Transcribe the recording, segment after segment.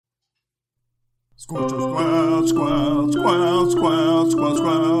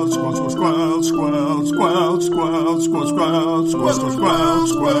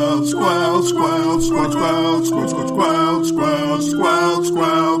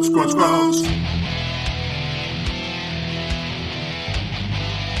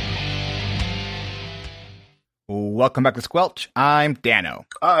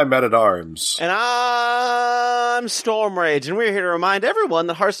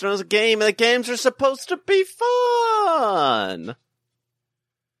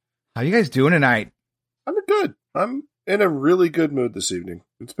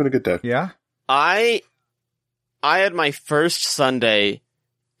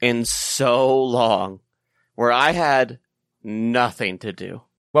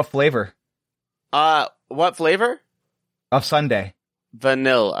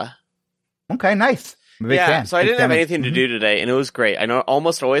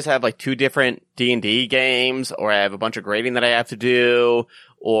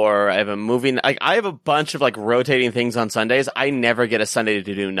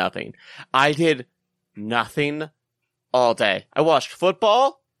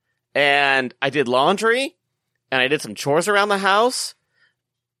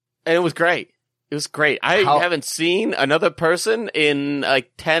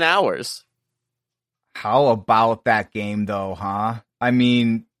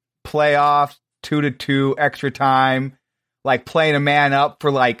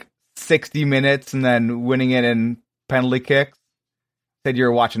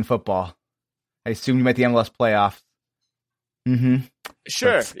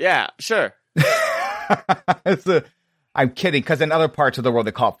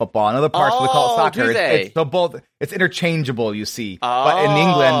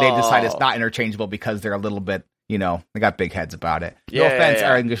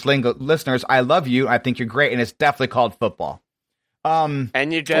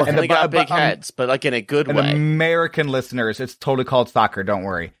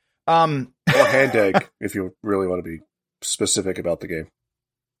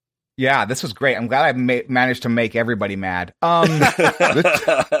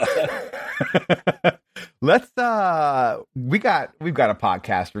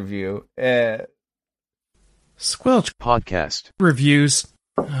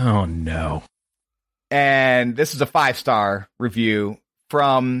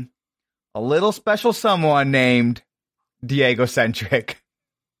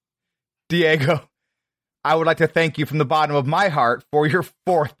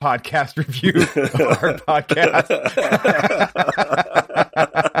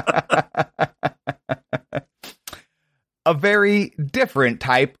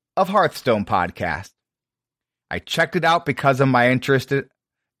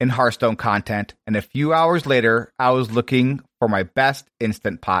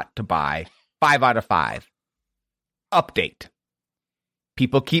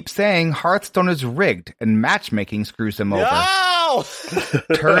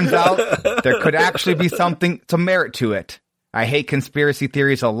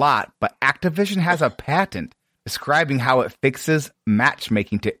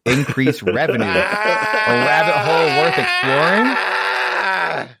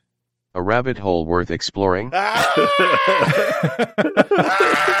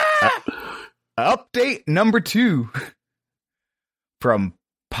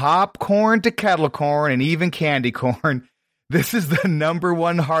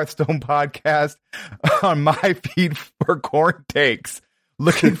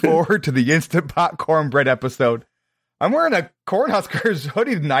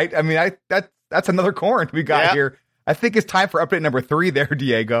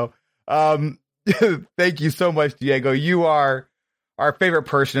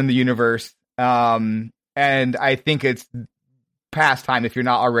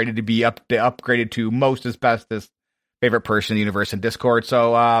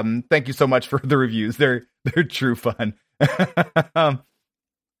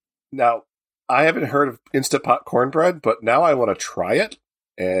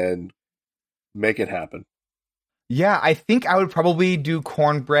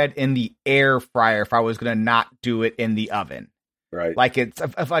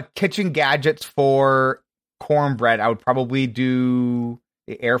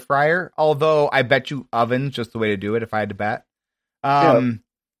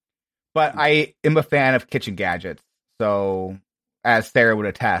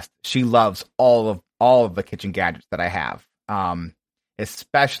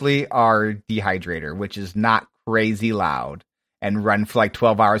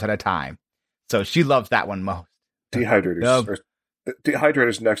So she loves that one most.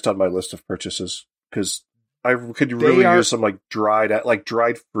 Dehydrators next on my list of purchases because I could really use some like dried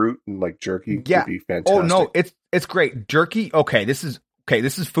fruit and like jerky. Yeah. Would be fantastic. Oh no, it's great. Jerky. Okay, this is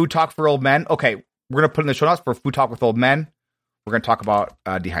food talk for old men. Okay, we're gonna put in the show notes for food talk with old men. We're gonna talk about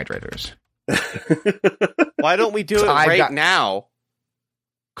dehydrators. Why don't we do it now?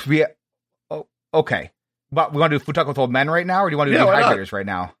 Okay, but we want to do food talk with old men right now, or do you want to do dehydrators right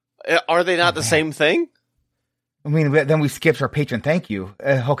now? Are they not the same thing? I mean, then we skipped our patron thank you.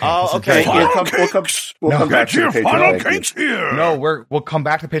 Okay. Oh, okay. We'll come back to your funnel cakes here. No, we'll come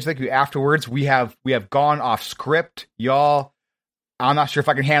back to patron thank you afterwards. We have gone off script, y'all. I'm not sure if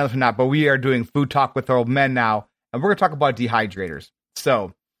I can handle this or not, but we are doing food talk with old men now, and we're going to talk about dehydrators.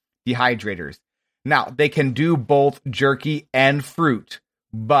 So, dehydrators. Now, they can do both jerky and fruit,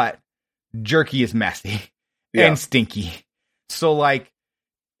 but jerky is messy and stinky. So, like,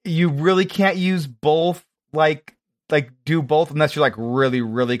 you really can't use both. Like do both unless you're like really,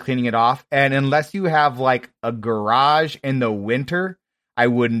 really cleaning it off. And unless you have like a garage in the winter, I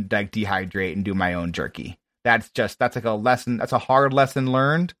wouldn't like dehydrate and do my own jerky. That's like a lesson. That's a hard lesson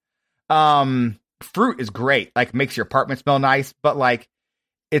learned. Fruit is great. Like makes your apartment smell nice, but like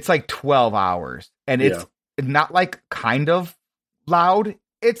it's like 12 hours and it's not like kind of loud.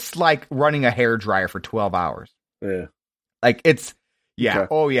 It's like running a hairdryer for 12 hours. Yeah. Like it's, Okay.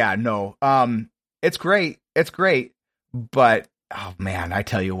 Oh yeah, no. It's great. It's great. But, oh man, I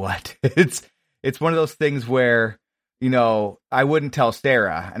tell you what, it's one of those things where, you know, I wouldn't tell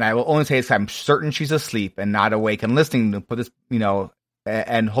Sarah, and I will only say this, I'm certain she's asleep and not awake and listening to put this, you know,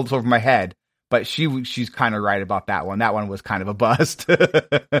 and hold this over my head. But she's kind of right about that one. That one was kind of a bust.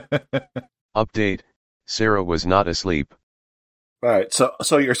 Update: Sarah was not asleep. All right, so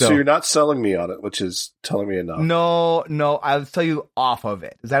you're not selling me on it, which is telling me enough. No, I'll tell you off of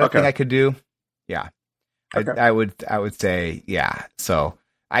it. Is that a thing I could do? Yeah. Okay. I would say, yeah. So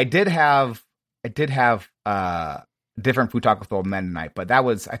I did have different food talk with old men tonight, but that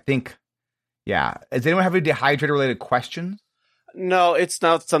was, I think, yeah. Does anyone have any dehydrator related questions? No, it's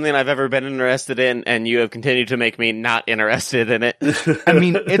not something I've ever been interested in, and you have continued to make me not interested in it. I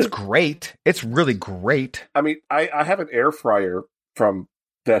mean, it's great. It's really great. I mean, I have an air fryer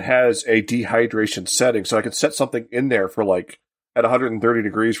that has a dehydration setting, so I could set something in there for like at 130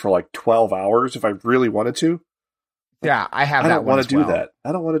 degrees for like 12 hours if I really wanted to. Yeah, I have that one as well.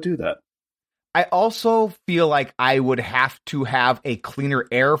 I don't want to do that. I also feel like I would have to have a cleaner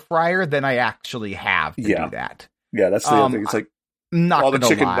air fryer than I actually have to do that. Yeah, that's the other thing. It's like all the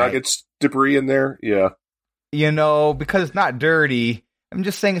chicken nuggets debris in there. Yeah. You know, because it's not dirty. I'm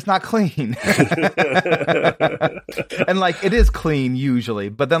just saying it's not clean. And like it is clean usually,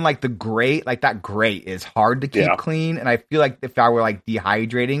 but then like that grate is hard to keep clean. And I feel like if I were like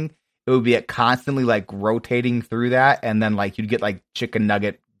dehydrating, it would be constantly like rotating through that. And then like you'd get like chicken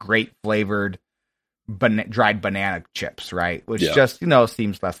nugget, grate flavored dried banana chips, right? Which just, you know,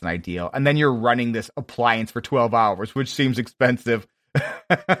 seems less than ideal. And then you're running this appliance for 12 hours, which seems expensive.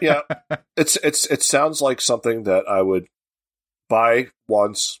 Yeah. It sounds like something that I would buy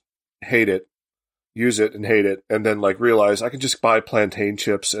once, hate it, use it and hate it, and then like realize I can just buy plantain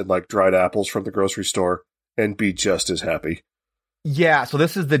chips and like dried apples from the grocery store and be just as happy. Yeah, so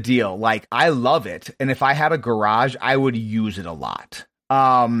this is the deal. Like I love it, and if I had a garage, I would use it a lot.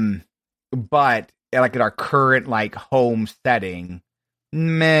 But like in our current like home setting,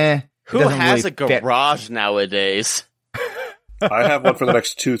 meh. Who has a garage nowadays? I have one for the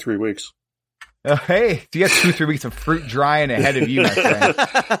next 2-3 weeks. Hey, so you got 2-3 weeks of fruit drying ahead of you, my friend.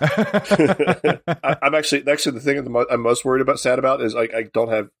 I'm actually the thing I'm most worried about, sad about, is like I don't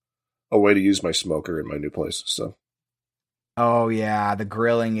have a way to use my smoker in my new place. So, oh yeah, the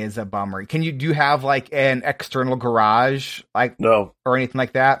grilling is a bummer. Do you have like an external garage, like no, or anything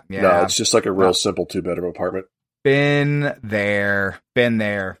like that? Yeah, no, it's just like a real simple 2-bedroom apartment. Been there.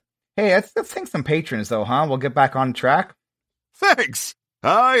 Hey, let's thank some patrons though, huh? We'll get back on track. Thanks.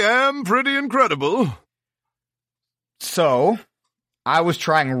 I am pretty incredible. So, I was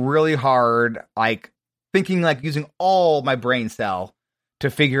trying really hard, like, thinking, like, using all my brain cell to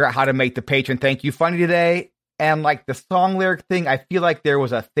figure out how to make the patron thank you funny today. And, like, the song lyric thing, I feel like there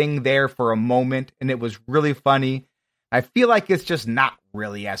was a thing there for a moment, and it was really funny. I feel like it's just not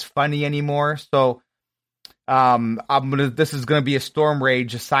really as funny anymore. So, this is going to be a Storm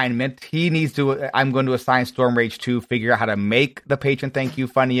Rage assignment. I'm going to assign Storm Rage to figure out how to make the patron thank you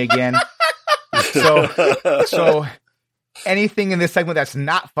funny again. So anything in this segment that's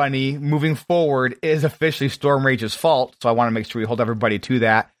not funny moving forward is officially Storm Rage's fault. So I want to make sure we hold everybody to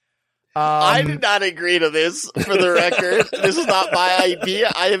that. I did not agree to this, for the record. This is not my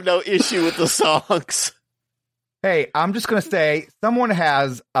idea. I have no issue with the songs. Hey, I'm just going to say someone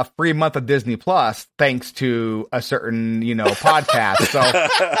has a free month of Disney Plus thanks to a certain, podcast. So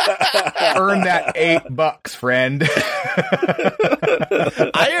earn that $8, friend.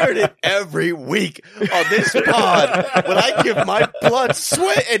 I earn it every week on this pod when I give my blood,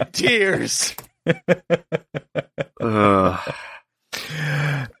 sweat, and tears.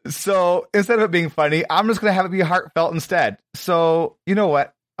 So instead of it being funny, I'm just going to have it be heartfelt instead. So you know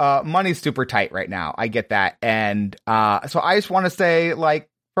what? Money's super tight right now. I get that. And so I just want to say, like,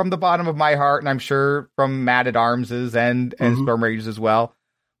 from the bottom of my heart, and I'm sure from Mad at Arms's and Storm Rages as well,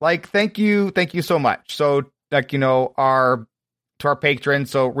 like, thank you so much. So, like, to our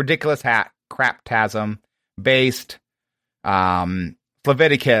patrons, so Ridiculous Hat, Craptasm, Based,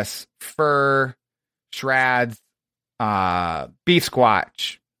 Leviticus, Fur, Shrads, Beef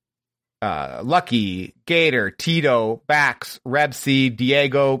Squatch, Lucky, Gator, Tito, Bax, Rebsy,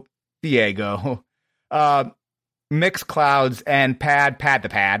 Diego, Mix Clouds, and Pad the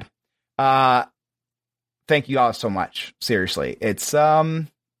Pad. Thank you all so much. Seriously, it's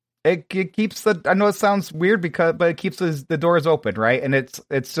it keeps I know it sounds weird but it keeps the doors open, right? And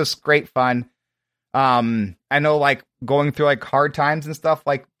it's just great fun. I know, like, going through like hard times and stuff.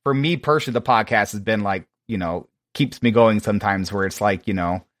 Like, for me personally, the podcast has been like, keeps me going sometimes. Where it's like,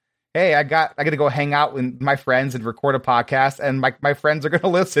 hey, I got to go hang out with my friends and record a podcast, and my friends are going to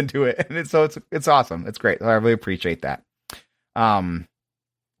listen to it. And it's awesome. It's great. I really appreciate that. So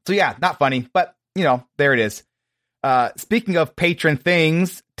yeah, not funny, but there it is. Speaking of patron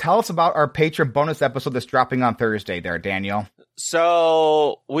things, tell us about our patron bonus episode that's dropping on Thursday there, Daniel.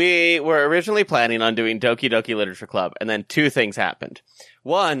 So we were originally planning on doing Doki Doki Literature Club, and then two things happened.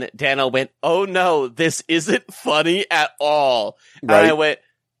 One, Daniel went, "Oh no, this isn't funny at all." Right. And I went,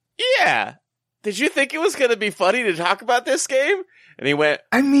 "Yeah, did you think it was going to be funny to talk about this game?" And he went,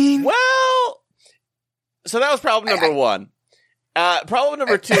 well, so that was problem number one. Problem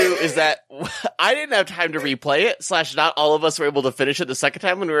number two is that I didn't have time to replay it, / not all of us were able to finish it the second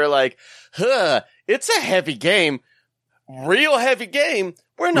time when we were like, it's a heavy game. Real heavy game.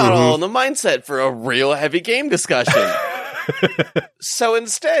 We're not all in the mindset for a real heavy game discussion. So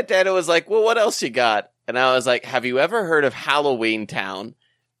instead, Dana was like, well, what else you got? And I was like, have you ever heard of Halloween Town?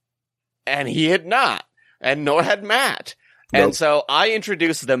 And he had not, and nor had Matt. Nope. And so I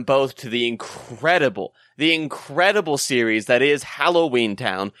introduced them both to the incredible series that is Halloween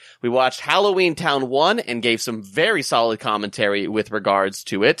Town. We watched Halloween Town 1 and gave some very solid commentary with regards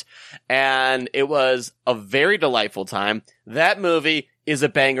to it. And it was a very delightful time. That movie is a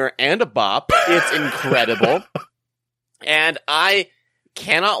banger and a bop. It's incredible. And I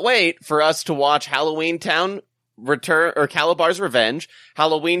cannot wait for us to watch Halloween Town Return, or Calabar's Revenge,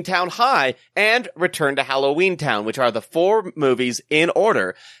 Halloween Town High, and Return to Halloween Town, which are the 4 movies in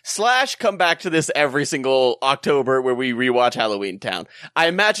order. / come back to this every single October where we rewatch Halloween Town. I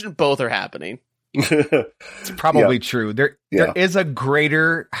imagine both are happening. It's probably true. There is a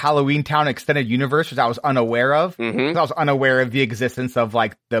greater Halloween Town extended universe, which I was unaware of. I was unaware of the existence of,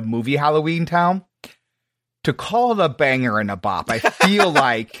 like, the movie Halloween Town. To call it a banger and a bop, I feel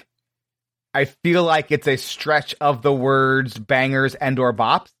like it's a stretch of the words bangers and or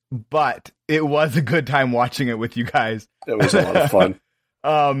bops, but it was a good time watching it with you guys. It was a lot of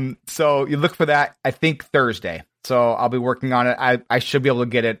fun. So you look for that, I think, Thursday. So I'll be working on it. I should be able to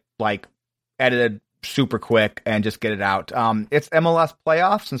get it, like, edited super quick and just get it out. It's MLS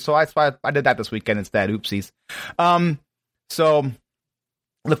playoffs, and so I did that this weekend instead. Oopsies. So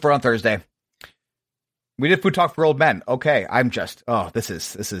look for it on Thursday. We did Food Talk for Old Men. Okay, I'm just this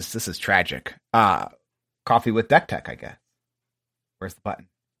is tragic. Coffee with Deck Tech, I guess. Where's the button?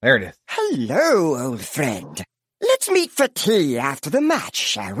 There it is. Hello, old friend. Let's meet for tea after the match,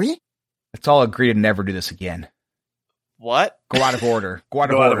 shall we? Let's all agree to never do this again. What? Go out of order. Go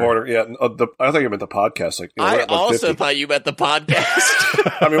out of order. Yeah, I thought you meant the podcast. Like, I also thought you meant the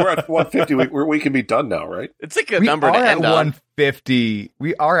podcast. I mean, we're at 150. We can be done now, right? It's a good number to end on. 150.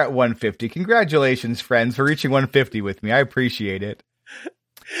 We are at 150. Congratulations, friends, for reaching 150 with me. I appreciate it.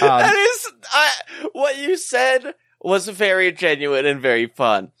 That is what you said was very genuine and very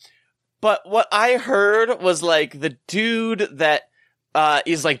fun. But what I heard was, like, the dude that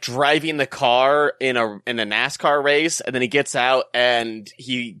is, like, driving the car in a NASCAR race, and then he gets out and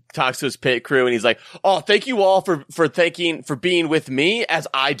he talks to his pit crew and he's like, "Oh, thank you all for being with me as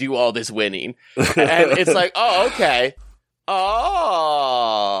I do all this winning." And it's like, oh, okay.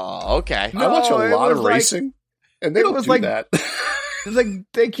 Oh, okay. I watch a lot of racing, and they don't do that. It's like,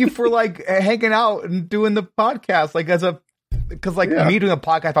 thank you for, like, hanging out and doing the podcast, like, as a because like Yeah. me doing a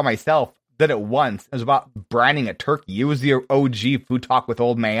podcast by myself, did it once. It was about brining a turkey. It was the OG Food Talk with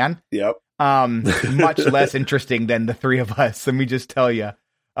Old Man. Yep. Much less interesting than the three of us. Let me just tell you.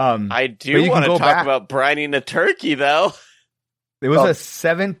 I But do you can want to go talk back. about brining a turkey, though. It was Oh. a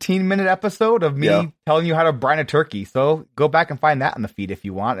 17-minute episode of me Yeah. telling you how to brine a turkey. So go back and find that on the feed if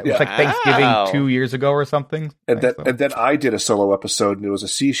you want. It was Yeah. like Thanksgiving Wow. 2 years ago or something. And So- then I did a solo episode, and it was a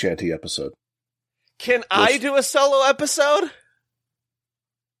sea shanty episode. Can I do a solo episode?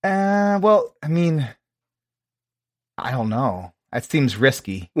 well, I mean, I don't know. That seems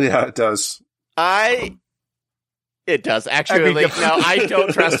risky. Yeah, it does. It does. Actually, I mean, no, I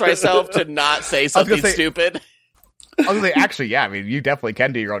don't trust myself to not say was gonna something say- stupid. I was gonna say, actually, yeah. I mean, you definitely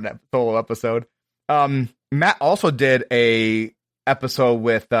can do your own solo episode. Matt also did a episode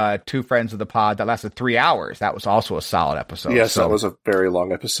with two friends of the pod that lasted 3 hours. That was also a solid episode. Yes, so. that was a very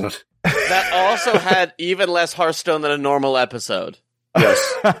long episode. That also had even less Hearthstone than a normal episode.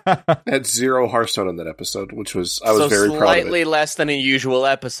 Yes. I had 0 Hearthstone in that episode, which I was very proud of slightly it. less than a usual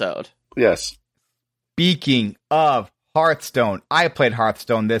episode. Yes. Speaking of Hearthstone, I played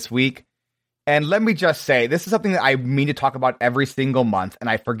Hearthstone this week. And let me just say, this is something that I mean to talk about every single month, and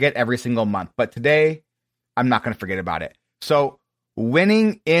I forget every single month. But today, I'm not going to forget about it. So,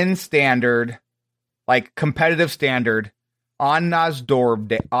 winning in standard, like competitive standard, on Nozdormu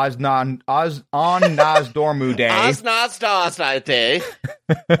Day, on Nozdormu Day, Day.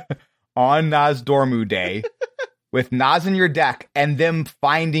 on Nozdormu Day, with Naz in your deck, and them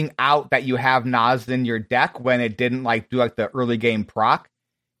finding out that you have Naz in your deck when it didn't like do like the early game proc,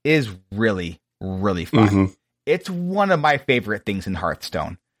 is really, really fun. Mhm. It's one of my favorite things in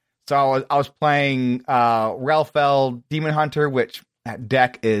Hearthstone. So I was playing Relfell Demon Hunter, which that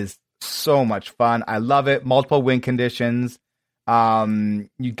deck is so much fun. I love it. Multiple win conditions.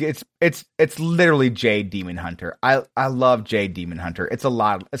 You get it's literally Jade Demon Hunter. I love Jade Demon Hunter. It's a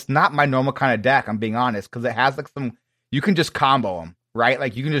lot. It's not my normal kind of deck, I'm being honest, because it has like some, you can just combo them, right?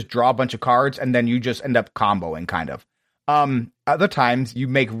 Like you can just draw a bunch of cards and then you just end up comboing kind of. Other times you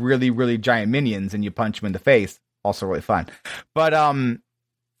make really, really giant minions and you punch them in the face. Also really fun. But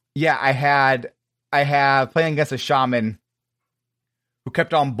yeah, I had playing against a shaman who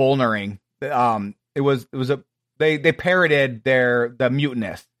kept on Bolnering. They parroted the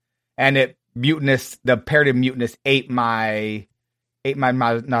Mutinous, and the parroted Mutinous ate my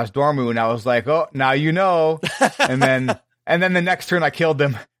Nozdormu, and I was like, oh, now you know. and then the next turn I killed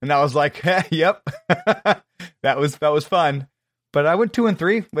them, and I was like, yep, that was fun. But I went 2 and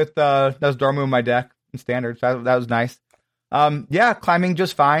 3 with Nozdormu in my deck in standard, so that was nice. Yeah, climbing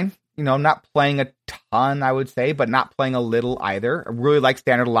just fine. You know, not playing a ton, I would say, but not playing a little either. I really like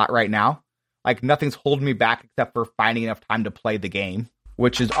standard a lot right now. Like nothing's holding me back except for finding enough time to play the game,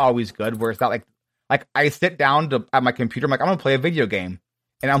 which is always good. Where it's not like I sit down at my computer, I'm like, I'm gonna play a video game,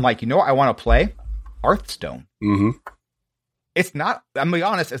 and I'm like, you know what, I want to play Hearthstone. Mm-hmm. It's not. I'm gonna be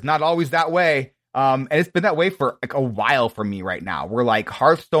honest, it's not always that way. And it's been that way for like a while for me right now. Where like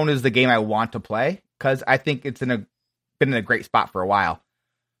Hearthstone is the game I want to play because I think it's been in a great spot for a while.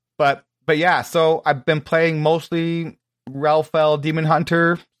 But yeah, so I've been playing mostly Relfell Demon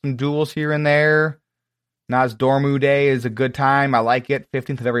Hunter, some duels here and there. Nozdormu Day is a good time. I like it.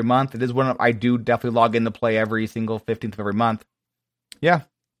 15th of every month. It is one I do definitely log in to play every single 15th of every month. Yeah.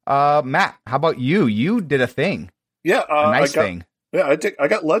 Matt, how about you? You did a thing. Yeah, A nice thing. Yeah, I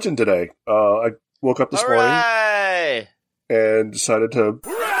got Legend today. I woke up this morning Hooray! and decided to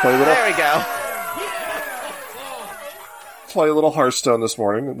play There we go. a little Hearthstone this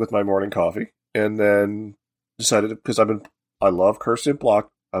morning with my morning coffee, and then decided because I love Curse Imp Block.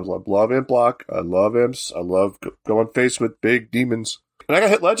 I love Imp Block. I love Imps. I love going face with big demons. And I got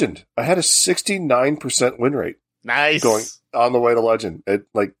hit Legend. I had a 69% win rate Nice. going on the way to Legend. It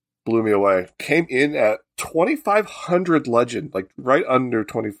like blew me away. Came in at 2,500 Legend, like right under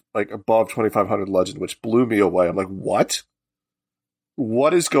 20, like above 2,500 Legend, which blew me away. I'm like, what?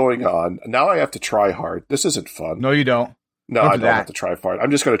 What is going on? Now I have to try hard. This isn't fun. No, you don't. No, Don't I do don't that. have to try hard.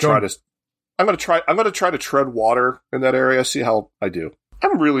 I'm just going to try Don't. to. I'm going to try to tread water in that area. See how I do.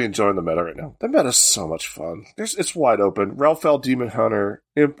 I'm really enjoying the meta right now. The meta's so much fun. It's wide open. Relfell Demon Hunter,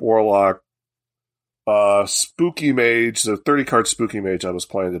 Imp Warlock, Spooky Mage, the 30-card Spooky Mage I was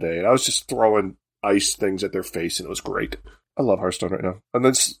playing today, and I was just throwing ice things at their face, and it was great. I love Hearthstone right now, and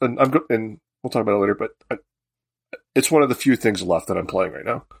we'll talk about it later. But it's one of the few things left that I'm playing right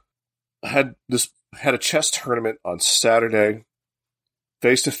now. I had a chess tournament on Saturday,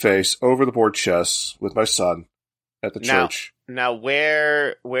 face to face, over the board chess with my son at the church. Now,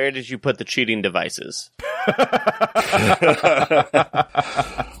 where did you put the cheating devices?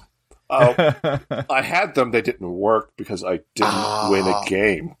 I had them. They didn't work because I didn't win a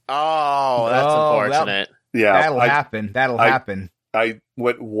game. Oh, that's unfortunate. Yeah, That'll happen. That'll happen. I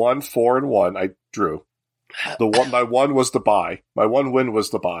went 1-4-1. I drew. My one was the bye. My one win was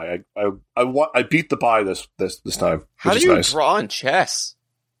the bye. I beat the bye this time. How do you draw in chess?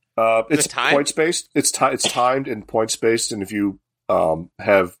 It's points based. It's timed and points based, and if you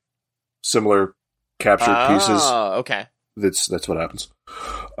have similar captured pieces, okay, that's what happens.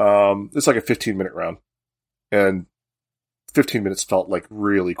 It's like a 15-minute round, and 15 minutes felt like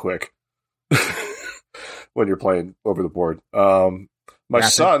really quick when you're playing over the board. My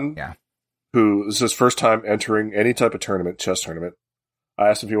son, who this is his first time entering any type of tournament, chess tournament, I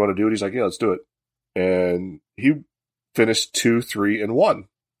asked him if he wanted to do it. He's like, "Yeah, let's do it," and he finished 2-3-1.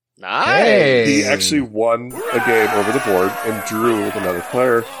 Nice. Hey. He actually won a game over the board and drew with another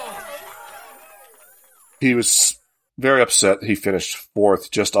player. He was very upset. He finished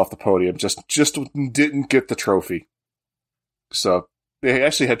 4th just off the podium. Just didn't get the trophy. So they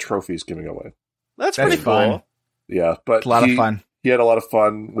actually had trophies giving away. That's pretty fun. cool. Yeah, but It's a lot of fun. He had a lot of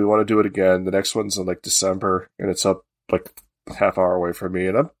fun. We want to do it again. The next one's in like December, and it's up like a half hour away from me.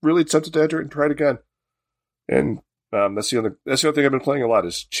 And I'm really tempted to enter it and try it again. And that's the other thing I've been playing a lot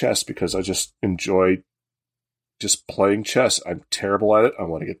is chess, because I just enjoy just playing chess. I'm terrible at it. I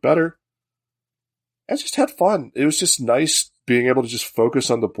want to get better. I just had fun. It was just nice being able to just focus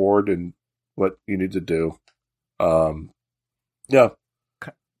on the board and what you need to do. Yeah.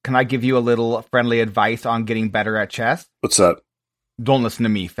 Can I give you a little friendly advice on getting better at chess? What's that? Don't listen to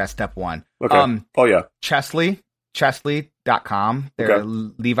me. That's step one. Okay. Oh yeah. Chessly.com. They're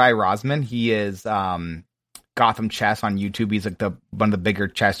Levi Rosman. He is Gotham Chess on YouTube. He's like one of the bigger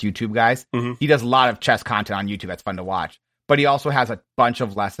chess YouTube guys. Mm-hmm. He does a lot of chess content on YouTube. That's fun to watch. But he also has a bunch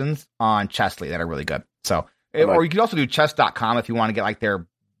of lessons on Chessly that are really good. So, or you can also do chess.com if you want to get like their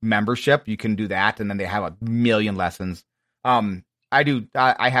membership. You can do that, and then they have a million lessons. I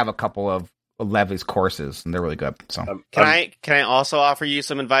have a couple of Levy's courses, and they're really good. So, can I also offer you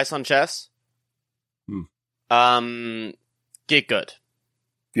some advice on chess? Get good.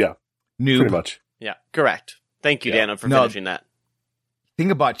 Yeah, noob. Pretty much. Yeah, correct. Thank you, Dana, for finishing that.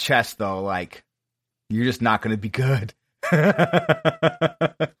 Thing about chess, though, like you're just not going to be good.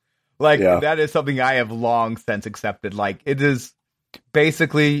 That is something I have long since accepted. Like it is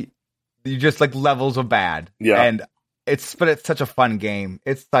basically you just like levels of bad. Yeah, and it's such a fun game.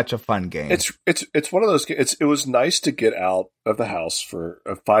 It's such a fun game. It's one of those. It was nice to get out of the house for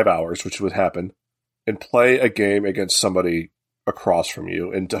 5 hours, which would happen, and play a game against somebody across from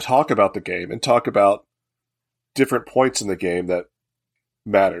you, and to talk about the game and talk about different points in the game that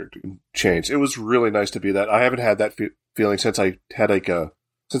mattered and changed. It was really nice to be that. I haven't had that feeling since I had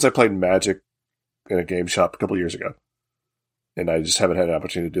since I played Magic in a game shop a couple years ago, and I just haven't had an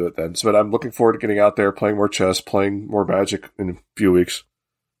opportunity to do it then. So, but I'm looking forward to getting out there, playing more chess, playing more Magic in a few weeks.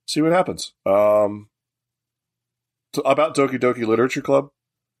 See what happens. So about Doki Doki Literature Club,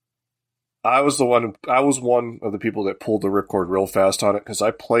 I was one of the people that pulled the ripcord real fast on it, because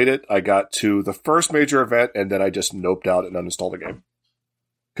I played it. I got to the first major event, and then I just noped out and uninstalled the game,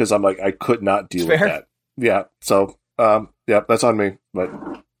 because I'm like, I could not deal with that. Yeah. So, that's on me, but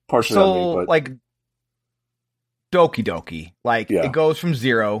partially on me. But like Doki Doki, it goes from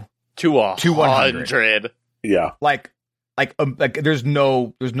 0 to 100. Yeah. Like there's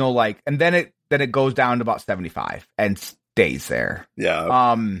no and then it goes down to about 75 and stays there.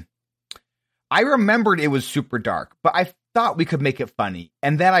 Yeah. I remembered it was super dark, but I thought we could make it funny.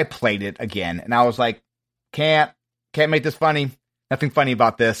 And then I played it again, and I was like, can't make this funny. Nothing funny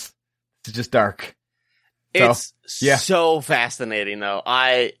about this. It's just dark. It's so fascinating, though.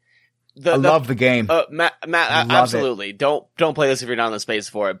 I love the game. Matt, absolutely. Don't play this if you're not in the space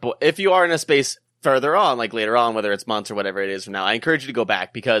for it. But if you are in a space further on, like later on, whether it's months or whatever it is from now, I encourage you to go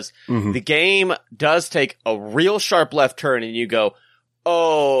back, because the game does take a real sharp left turn, and you go,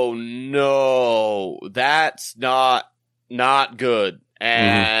 oh no, that's not good.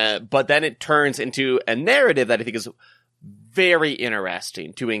 But then it turns into a narrative that I think is very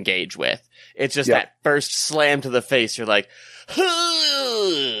interesting to engage with. It's just that first slam to the face. You're like,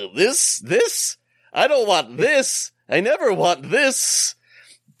 this, I don't want this. I never want this.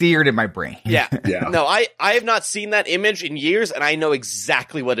 Seared in my brain. Yeah. No, I have not seen that image in years, and I know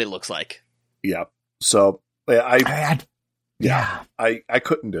exactly what it looks like. Yeah. So I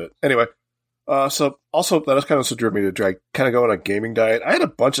couldn't do it. Anyway, so also that has kind of driven me to kind of go on a gaming diet. I had a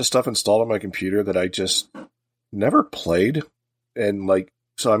bunch of stuff installed on my computer that I just never played, and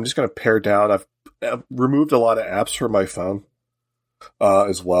so I'm just going to pare down. I've removed a lot of apps from my phone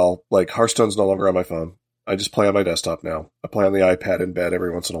as well. Like Hearthstone's no longer on my phone. I just play on my desktop now. I play on the iPad in bed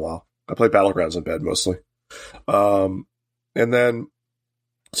every once in a while. I play Battlegrounds in bed mostly. And then,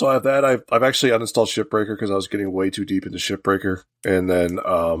 so I have that. I've actually uninstalled Shipbreaker because I was getting way too deep into Shipbreaker. And then,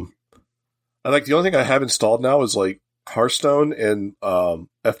 I like the only thing I have installed now is like Hearthstone and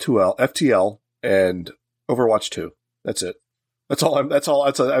FTL and Overwatch 2. That's it.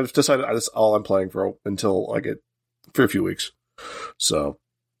 I've decided that's all I'm playing for a few weeks. So,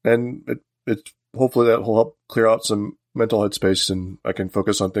 and it hopefully that will help clear out some mental headspace and I can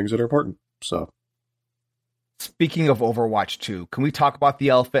focus on things that are important. So, Speaking of Overwatch 2, can we talk about the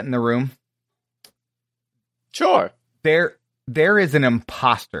elephant in the room? Sure. There is an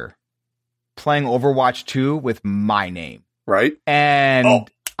imposter playing Overwatch 2 with my name. right? And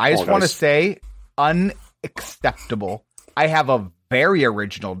I just want to guys. say, unacceptable. I have a very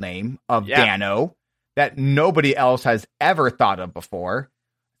original name of Dano that nobody else has ever thought of before.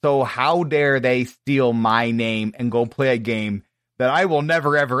 So how dare they steal my name and go play a game that I will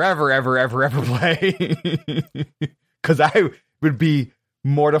never, ever, ever, ever, ever, ever play? Because I would be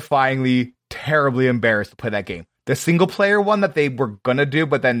mortifyingly, terribly embarrassed to play that game. The single player one that they were going to do,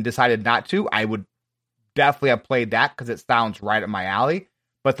 but then decided not to, I would definitely have played that because it sounds right up my alley.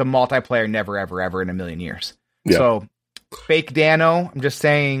 But the multiplayer, never, ever, ever in a million years. Yeah. So, fake Dano, I'm just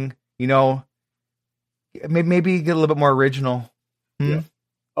saying, maybe get a little bit more original. Yeah.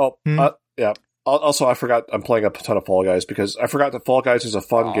 Yeah. Also, I forgot I'm playing a ton of Fall Guys because I forgot that Fall Guys is a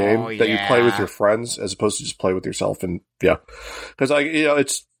fun game that you play with your friends as opposed to just play with yourself. And yeah, because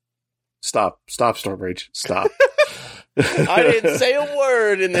it's stop, Storm Rage, stop. I didn't say a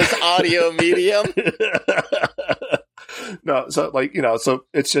word in this audio medium. No, so so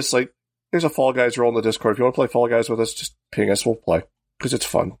it's just like there's a Fall Guys role in the Discord. If you want to play Fall Guys with us, just ping us. We'll play because it's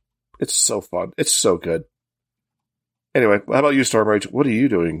fun. It's so fun. It's so good. Anyway, how about you, Storm Rage? What are you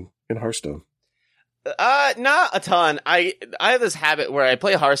doing in Hearthstone? Not a ton. I have this habit where I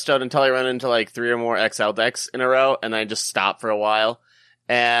play Hearthstone until I run into like 3 or more XL decks in a row, and I just stop for a while.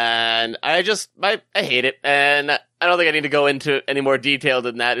 And I hate it, and I don't think I need to go into any more detail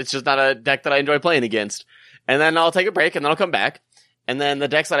than that. It's just not a deck that I enjoy playing against. And then I'll take a break, and then I'll come back. And then the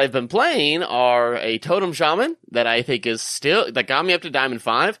decks that I've been playing are a Totem Shaman that I think that got me up to Diamond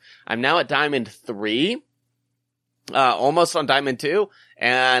 5. I'm now at Diamond 3. Almost on Diamond 2,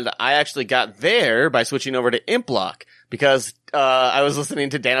 and I actually got there by switching over to Implock because I was listening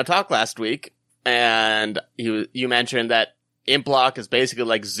to Dana talk last week, and you mentioned that Implock is basically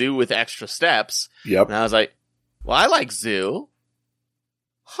like Zoo with extra steps. Yep. And I was like, well, I like Zoo.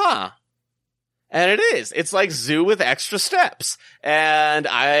 Huh. And it is. It's like Zoo with extra steps. And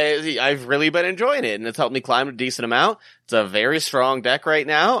I've really been enjoying it, and it's helped me climb a decent amount. It's a very strong deck right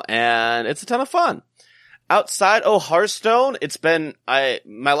now, and it's a ton of fun. Outside, Hearthstone, it's been, my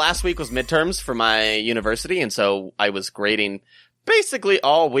last week was midterms for my university, and so I was grading basically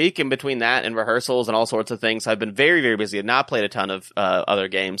all week in between that and rehearsals and all sorts of things. I've been very, very busy. I've not played a ton of, other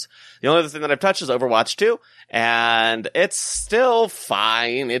games. The only other thing that I've touched is Overwatch 2, and it's still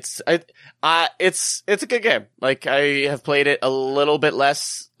fine. It's a good game. Like, I have played it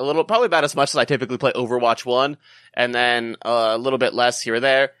probably about as much as I typically play Overwatch 1, and then a little bit less here or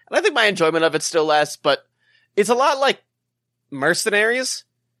there. And I think my enjoyment of it's still less, but it's a lot like Mercenaries,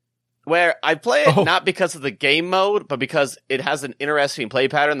 where I play it not because of the game mode, but because it has an interesting play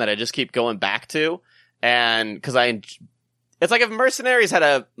pattern that I just keep going back to. And because it's like if Mercenaries had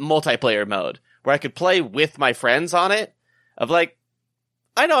a multiplayer mode where I could play with my friends on it, of like,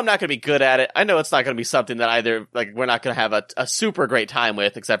 I know I'm not going to be good at it. I know it's not going to be something that either, like, we're not going to have a super great time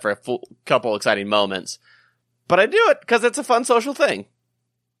with, except for a couple exciting moments. But I do it because it's a fun social thing.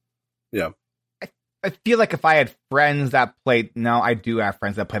 Yeah. I feel like if I had friends that played, no, I do have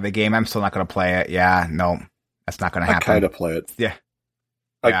friends that play the game. I'm still not going to play it. Yeah, no, that's not going to happen. I kind of play it.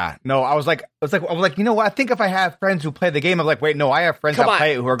 Yeah. No, I was like, you know what? I think if I have friends who play the game, I'm like, wait, no, I have friends that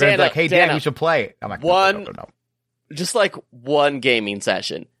play it who are going to be like, hey, Dan, you should play it. I'm like, no. Just like one gaming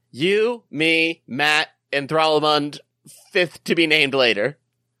session. You, me, Matt, and Thralmund, fifth to be named later.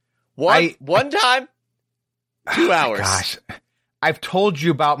 One time, 2 hours. Gosh. I've told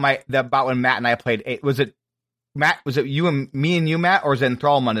you about when Matt and I played. Was it you and me, Matt, or was it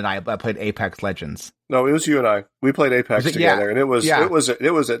Thrallmund and I played Apex Legends? No, it was you and I. We played Apex together, and it was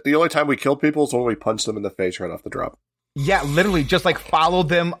the only time we killed people is when we punched them in the face right off the drop. Yeah, literally, just like followed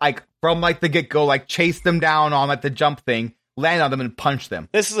them like from like the get go, like chased them down on like the jump thing, land on them, and punch them.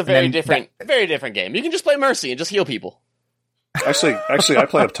 This is a very different game. You can just play Mercy and just heal people. Actually, I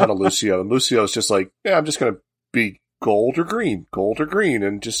play a ton of Lucio, and Lucio's just like, yeah, I'm just gonna be gold or green,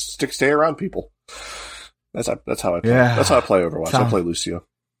 and just stay around people. That's how I play. Yeah. That's how I play Overwatch. I play Lucio.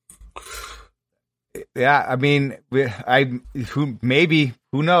 Yeah, I mean, who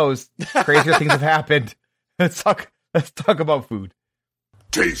knows? Crazier things have happened. Let's talk about food.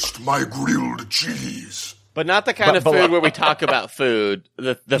 Taste my grilled cheese. But not the kind of food where we talk about food.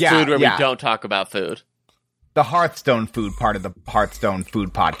 The food where we don't talk about food. The Hearthstone food part of the Hearthstone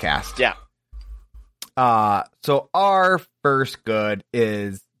food podcast. Yeah. So our first good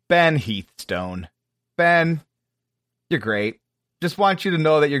is Ben Heathstone. Ben, you're great. Just want you to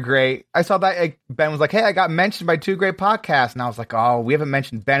know that you're great. I saw that Ben was like, hey, I got mentioned by 2 great podcasts. And I was like, oh, we haven't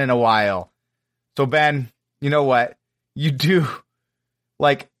mentioned Ben in a while. So Ben, you know what? You do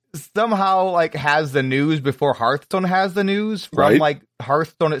somehow has the news before Hearthstone has the news from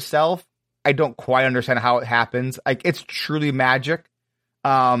Hearthstone itself. I don't quite understand how it happens. It's truly magic.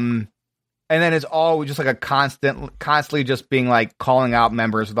 And then it's always just a constantly just being calling out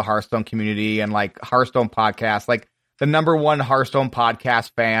members of the Hearthstone community and Hearthstone podcast, the number 1 Hearthstone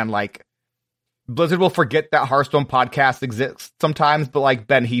podcast fan. Blizzard will forget that Hearthstone podcast exists sometimes, but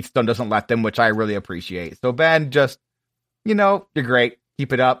Ben Heathstone doesn't let them, which I really appreciate. So Ben, just, you're great.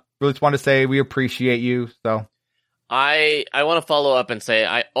 Keep it up. Really just want to say we appreciate you. So I want to follow up and say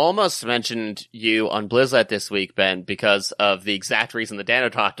I almost mentioned you on Blizzlet this week, Ben, because of the exact reason that Dano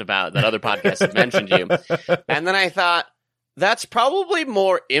talked about that other podcasts have mentioned you. And then I thought, that's probably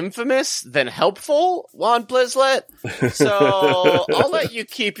more infamous than helpful on Blizzlet. So I'll let you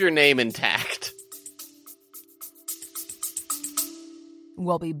keep your name intact.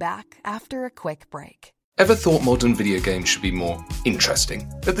 We'll be back after a quick break. Ever thought modern video games should be more interesting?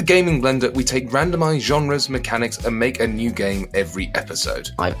 At the Gaming Blender, we take randomized genres, mechanics, and make a new game every episode.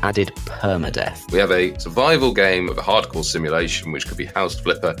 I've added permadeath. We have a survival game of a hardcore simulation, which could be House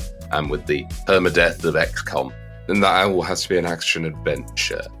Flipper, and with the permadeath of XCOM. And that all has to be an action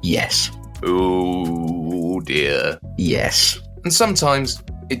adventure. Yes. Oh dear. Yes. And sometimes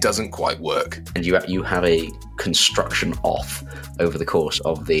it doesn't quite work. And you have a construction off over the course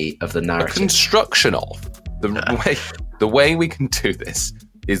of the narrative. A construction off. The way we can do this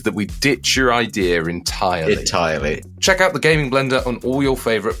is that we ditch your idea entirely. Check out the Gaming Blender on all your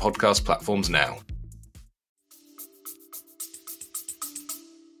favourite podcast platforms now.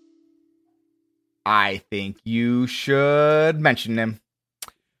 I think you should mention him.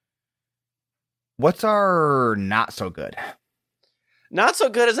 What's our not so good? Not so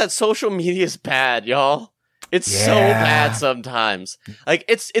good is that social media is bad, y'all. It's so bad sometimes.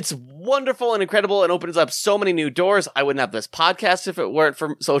 It's wonderful and incredible and opens up so many new doors. I wouldn't have this podcast if it weren't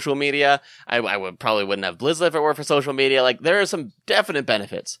for social media. I probably wouldn't have Blizzard if it weren't for social media. There are some definite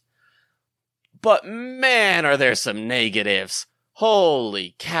benefits. But man, are there some negatives.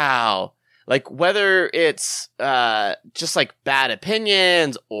 Holy cow. Whether it's just bad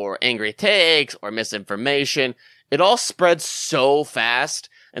opinions or angry takes or misinformation, it all spreads so fast,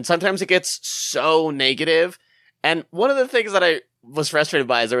 and sometimes it gets so negative. And one of the things that I was frustrated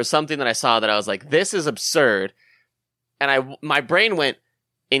by is there was something that I saw that I was like, this is absurd. And my brain went,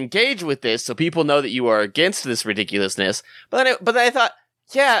 engage with this so people know that you are against this ridiculousness. But then I thought,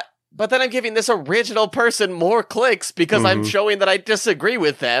 yeah, but then I'm giving this original person more clicks because I'm showing that I disagree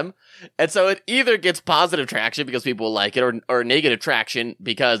with them. And so it either gets positive traction because people like it or negative traction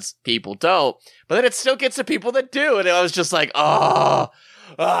because people don't. But then it still gets to people that do. And I was just like,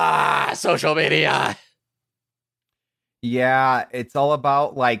 social media. Yeah, it's all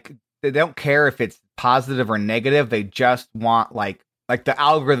about they don't care if it's positive or negative. They just want the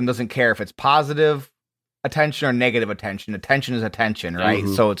algorithm doesn't care if it's positive attention or negative attention. Attention is attention, right?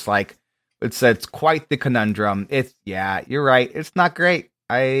 So it's it's quite the conundrum. You're right. It's not great.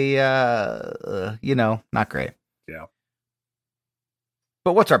 Not great. Yeah.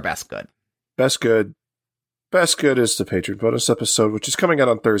 But what's our best good? Best good is the Patreon bonus episode, which is coming out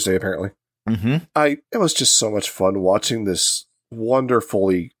on Thursday, apparently. Mm-hmm. It was just so much fun watching this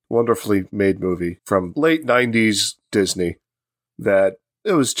wonderfully made movie from late 90s Disney that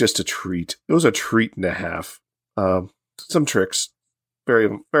it was just a treat. It was a treat and a half. Some tricks, very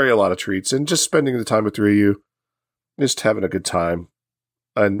a lot of treats, and just spending the time with 3 of you, just having a good time.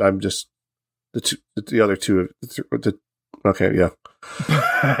 And I'm just the other two. Okay, yeah.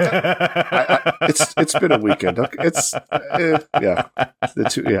 It's been a weekend. It's the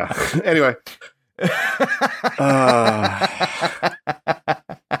two. Yeah. Anyway, I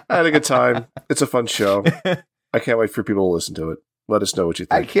had a good time. It's a fun show. I can't wait for people to listen to it. Let us know what you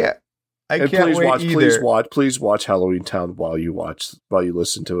think. I can't wait either. Please watch Halloween Town while you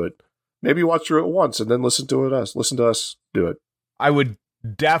listen to it. Maybe watch through it once and then listen to us do it. I would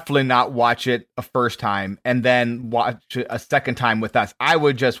definitely not watch it a first time and then watch it a second time with us. I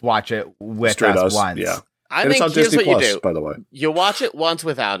would just watch it with us once. Yeah. I And think it's on here's Disney what Plus, you do. by the way. You watch it once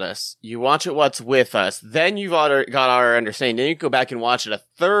without us. You watch it once with us. Then you've got our understanding. Then you go back and watch it a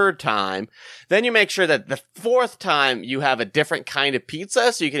third time. Then you make sure that the fourth time you have a different kind of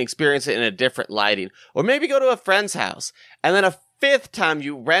pizza so you can experience it in a different lighting. Or maybe go to a friend's house. And then a fifth time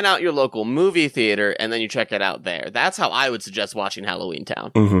you rent out your local movie theater and then you check it out there. That's how I would suggest watching Halloween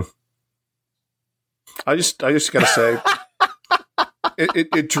Town. Mm-hmm. I just gotta say,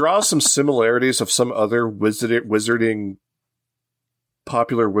 it draws some similarities of some other popular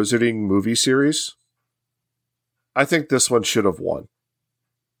wizarding movie series. I think this one should have won.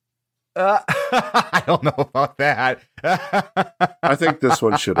 I don't know about that. I think this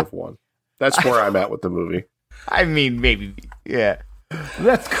one should have won. That's where I'm at with the movie. I mean, maybe, yeah.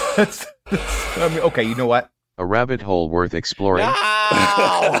 Let's I mean, okay, you know what? A rabbit hole worth exploring.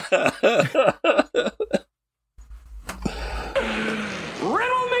 Ow!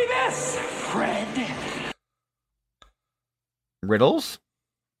 Riddle me this, Fred. Riddles?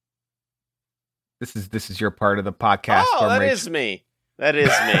 This is your part of the podcast. Oh, that is me. That is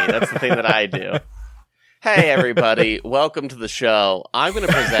me. That's the thing that I do. Hey, everybody. Welcome to the show. I'm going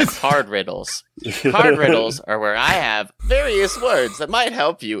to present card riddles. Card riddles are where I have various words that might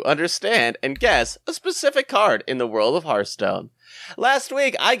help you understand and guess a specific card in the world of Hearthstone. Last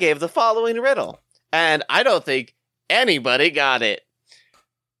week, I gave the following riddle, and I don't think anybody got it.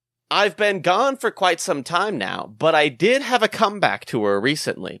 I've been gone for quite some time now, but I did have a comeback tour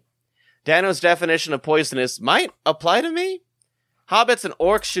recently. Dano's definition of poisonous might apply to me. Hobbits and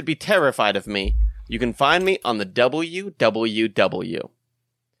orcs should be terrified of me. You can find me on the WWW.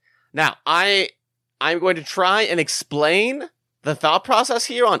 Now, I'm going to try and explain the thought process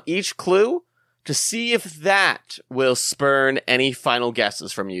here on each clue to see if that will spurn any final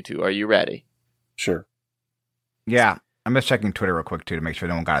guesses from you two. Are you ready? Sure. Yeah. I'm just checking Twitter real quick, too, to make sure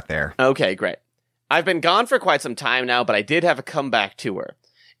no one got it there. Okay, great. I've been gone for quite some time now, but I did have a comeback tour.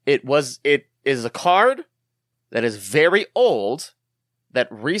 It is a card that is very old that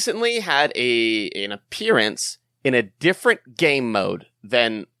recently had an appearance in a different game mode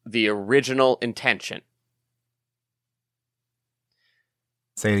than the original intention.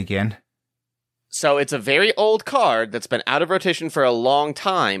 Say it again. So it's a very old card that's been out of rotation for a long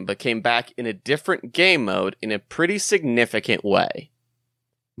time, but came back in a different game mode in a pretty significant way.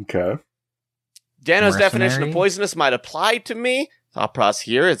 Okay. Dano's Mercenary? definition of poisonous might apply to me. Thought process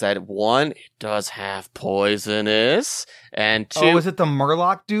here is that 1, it does have poisonous, and 2, Oh, is it the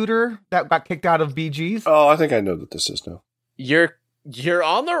Murloc duder that got kicked out of BG's? Oh, I think I know what this is now. you're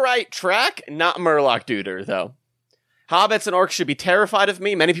on the right track, not Murloc Duder, though. Hobbits and orcs should be terrified of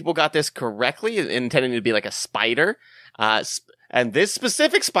me. Many people got this correctly, intending to be like a spider. And this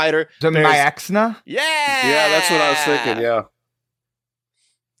specific spider... The Myaxna? Yeah! Yeah, that's what I was thinking, yeah.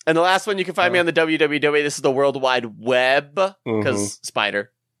 And the last one, you can find me on the WWW. This is the World Wide Web, because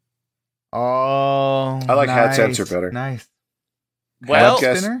spider. Oh, I like nice. Hat Sensor better. Nice. Well,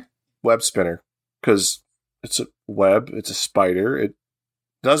 Guess- Spinner? Web spinner. Because it's a web, it's a spider. It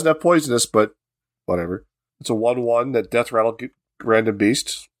doesn't have poisonous, but whatever. It's a 1/1 that death rattle random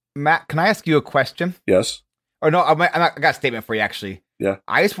beast. Matt, can I ask you a question? Yes. Or no, I got a statement for you, actually. Yeah.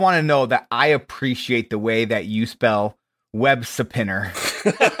 I just want to know that I appreciate the way that you spell web spinner.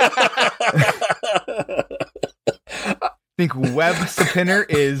 I think web spinner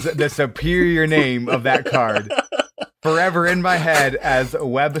is the superior name of that card. Forever in my head as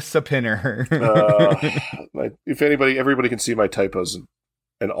web spinner. If everybody can see my typos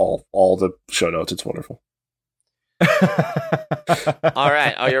and all the show notes. It's wonderful. all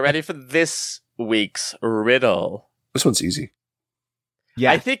right. Are you ready for this week's riddle? This one's easy.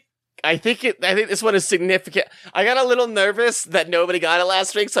 Yeah. I think this one is significant. I got a little nervous that nobody got it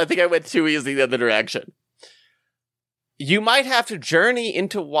last week, so I think I went too easy the other direction. You might have to journey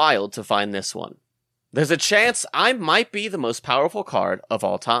into Wild to find this one. There's a chance I might be the most powerful card of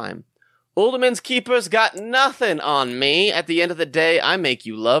all time. Uldaman's Keeper's got nothing on me. At the end of the day, I make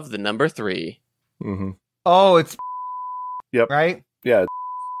you love the number 3. Mm-hmm. Oh, it's Yep. right? Yeah.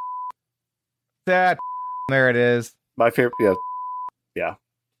 That there it is. My favorite. Yeah. Yeah.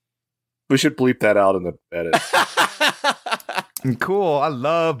 We should bleep that out in the edit. Cool. I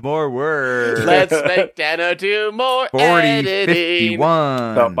love more words. Let's make Dano do more 40, editing.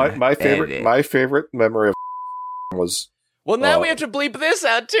 51. No, my favorite Edit. my favorite memory of was Well, now we have to bleep this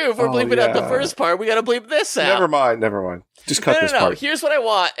out, too. If we're bleeping out the yeah. first part, we gotta bleep this out. Never mind. Just cut this No. part. Here's what I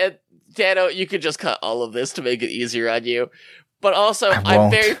want. And Dano, you could just cut all of this to make it easier on you. But also, I I'm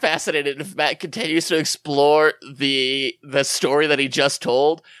won't. very fascinated if Matt continues to explore the story that he just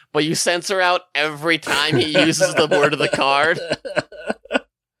told, but you censor out every time he uses the word of the card.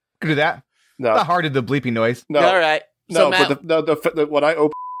 Could do that. No, Not hard to the bleeping noise. no, All right. no. So, Matt, But when I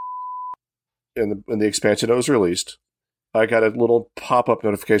opened in the expansion that was released, I got a little pop-up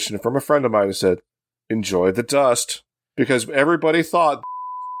notification from a friend of mine that said, "Enjoy the dust," because everybody thought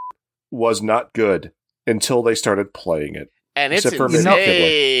was not good until they started playing it. and it's Except for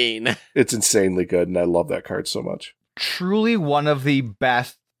insane. It's insanely good, and I love that card so much. Truly one of the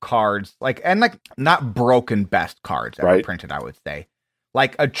best cards, not broken best cards ever Right. printed, I would say.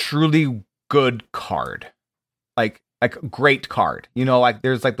 Like a truly good card. Like a great card. You know, like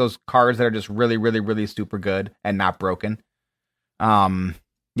there's like those cards that are just really, really, really super good and not broken.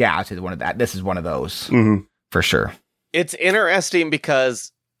 Yeah, I'd say this is one of those Mm-hmm. for sure. It's interesting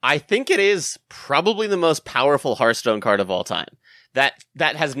because I think it is probably the most powerful Hearthstone card of all time. That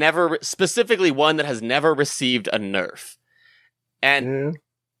has never, specifically one that has never received a nerf. And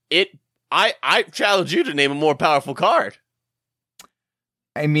I challenge you to name a more powerful card.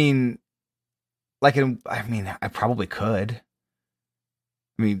 I mean, I probably could.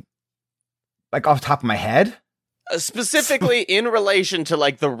 I mean, like off the top of my head. Specifically in relation to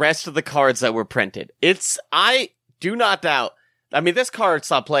like the rest of the cards that were printed. I do not doubt. I mean, this card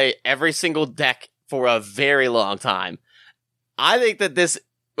saw play every single deck for a very long time. I think that this,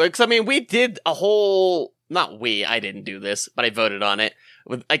 we did a whole, I didn't do this, but I voted on it.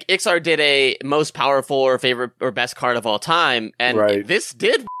 Like Ixar did a most powerful or favorite or best card of all time. And this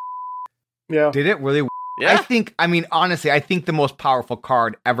did. Yeah. Did it really? Yeah. Honestly, I think the most powerful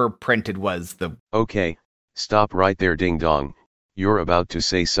card ever printed was the... Okay, stop right there, ding dong. You're about to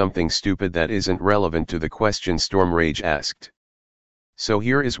say something stupid that isn't relevant to the question Storm Rage asked. So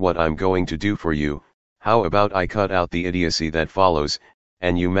here is what I'm going to do for you. How about I cut out the idiocy that follows,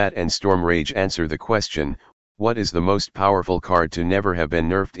 and you Matt and Storm Rage answer the question, what is the most powerful card to never have been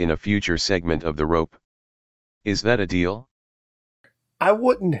nerfed in a future segment of the rope? Is that a deal? I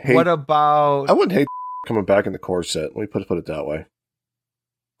wouldn't hate... What about... I wouldn't hate coming back in the core set. Let me put it that way.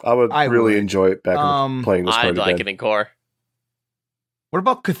 I would really enjoy it back in playing this card I'd like again. it in core. What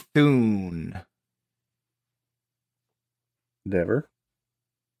about Cthulhu? Never.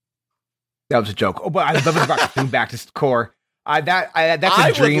 That was a joke. Oh, but I love it about Cthulhu back to core. That's a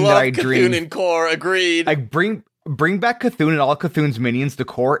I dream would that love I dream. Cthulhu in core, agreed. Like bring back Cthulhu and all Cthulhu's minions to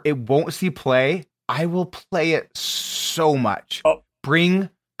core. It won't see play. I will play it so much. Oh. Bring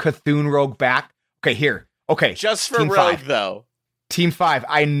Cthulhu Rogue back. Okay, here. Okay. Just for Team Rogue, 5. though. Team 5,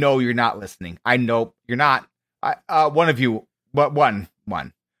 I know you're not listening. I know you're not. One of you, but one.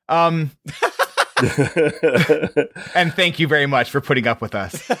 And thank you very much for putting up with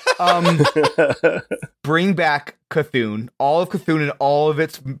us. Bring back Cthulhu, all of Cthulhu and all of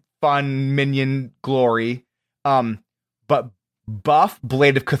its fun minion glory. But buff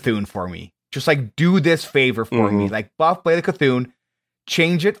Blade of Cthulhu for me. Just like do this favor for me. Like buff Blade of Cthulhu,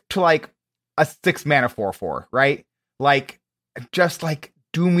 change it to like a 6-mana 4/4, right? Like just like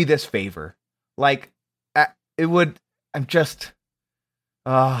do me this favor. Like it would. I'm just.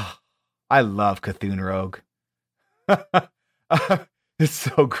 I love Cthulhu Rogue. It's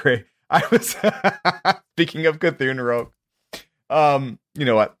so great. I was speaking of Cthulhu Rogue. You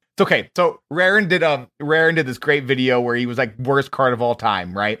know what? It's okay. So Raren did this great video where he was like worst card of all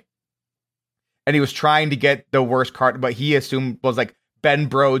time, right? And he was trying to get the worst card, but he assumed was like Ben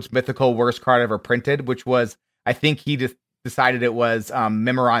Brode's mythical worst card ever printed, which was, I think he just decided it was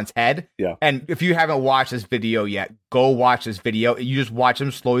Mimiron's head. Yeah. And if you haven't watched this video yet, go watch this video. You just watch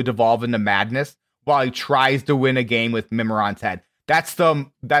him slowly devolve into madness while he tries to win a game with Mimiron's head. That's the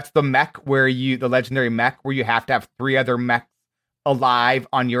mech where the legendary mech where you have to have 3 other mechs alive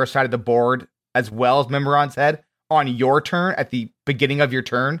on your side of the board as well as Mimiron's head on your turn at the beginning of your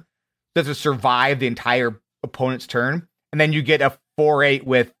turn. So to survive the entire opponent's turn. And then you get a 4/8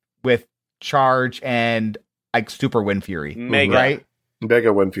 with charge and like super Wind Fury. Mega. Right?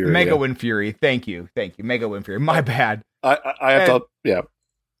 Mega Wind Fury. Mega Wind Fury. Thank you. Mega Wind Fury. My bad. I have to.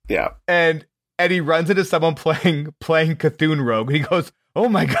 Yeah. And he runs into someone playing Cthulhu Rogue, and he goes, "Oh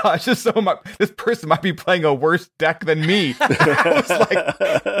my gosh, this person might be playing a worse deck than me." I was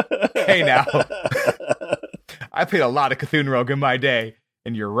like, "Hey now, I played a lot of Cthulhu Rogue in my day,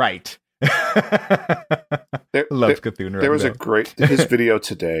 and you're right." Loves Cthulhu Rogue. There was his video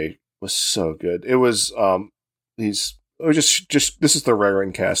today was so good. It was just this is the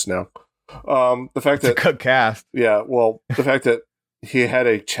Raren cast now. The fact that it's a good cast. Yeah, well, the fact that he had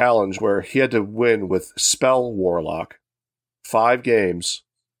a challenge where he had to win with Spell Warlock 5 games.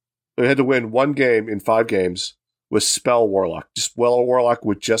 He had to win 1 game in 5 games with Spell Warlock, just Warlock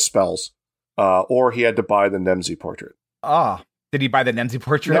with just spells, or he had to buy the Nemsy portrait. Did he buy the Nemsy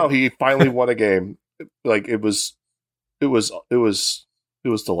portrait? No, he finally won a game. Like it was It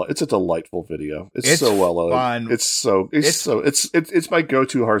was it's a delightful video. It's so well fun. It's my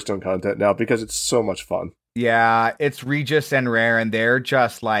go-to Hearthstone content now because it's so much fun. Yeah, it's Regis and Rare, and they're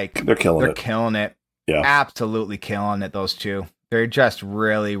just like they're killing it. Yeah, absolutely killing it. Those two, they're just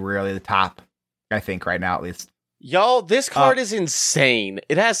really, really the top. I think right now, at least. Y'all, this card is insane.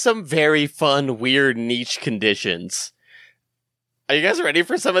 It has some very fun, weird niche conditions. Are you guys ready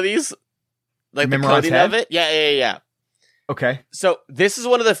for some of these? Like the coding of it? Yeah. Okay. So this is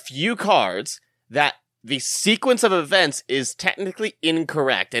one of the few cards that the sequence of events is technically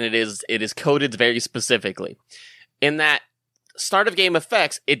incorrect, and it is coded very specifically. In that start of game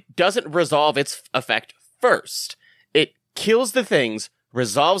effects, it doesn't resolve its effect first. It kills the things,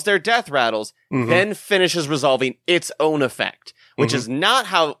 resolves their death rattles, then finishes resolving its own effect, which is not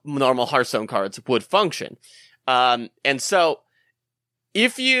how normal Hearthstone cards would function. And so,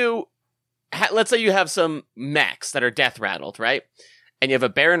 if you, let's say you have some mechs that are death rattled, right? And you have a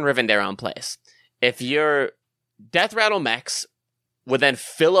Baron Rivendare on place. If your death rattle mechs would then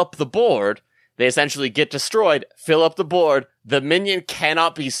fill up the board, they essentially get destroyed, fill up the board, the minion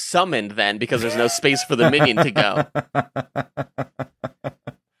cannot be summoned then because there's no space for the minion to go.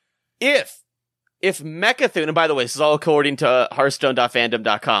 If Mecha'thun, and by the way, this is all according to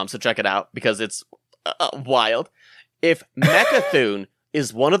Hearthstone.fandom.com, so check it out because it's wild. If Mecha'thun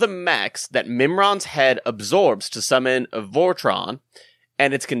is one of the mechs that Mimron's head absorbs to summon a Vortron,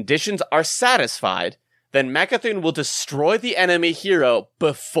 and its conditions are satisfied, then Mecha'thun will destroy the enemy hero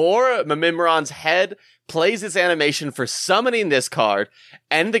before Mimron's head plays its animation for summoning this card,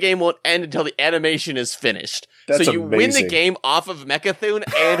 and the game won't end until the animation is finished. That's so you win the game off of Mecha'thun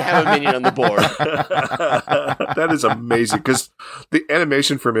and have a minion on the board. That is amazing, because the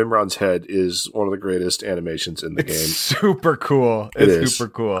animation for Mimron's head is one of the greatest animations in the game. Super cool. It's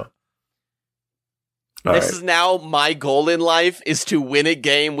super cool. This is now my goal in life, is to win a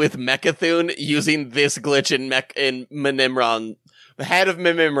game with Mecha'thun using this glitch in Mimron, the head of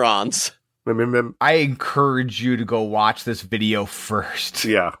Mimrons. I encourage you to go watch this video first.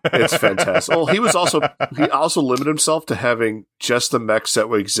 Yeah, it's fantastic. Well, he also limited himself to having just the mechs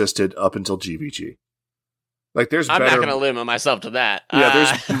that existed up until GVG. Like, I'm not going to limit myself to that. Yeah,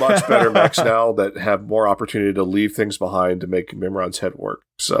 there's much better mechs now that have more opportunity to leave things behind to make Mimron's head work.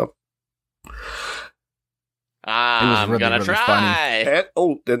 So, I'm really, gonna try.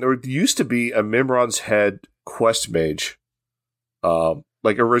 And there used to be a Mimron's head quest mage.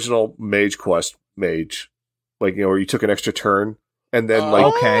 Like original Mage Quest mage, like, you know, where you took an extra turn and then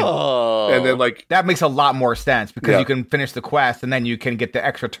and then like that makes a lot more sense because you can finish the quest and then you can get the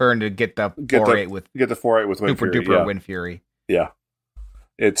extra turn to get the 4-8 with Wind Super Fury, Duper Wind Fury. Yeah,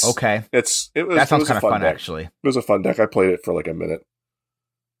 it's okay. That sounds kind of fun deck. Actually. It was a fun deck. I played it for like a minute.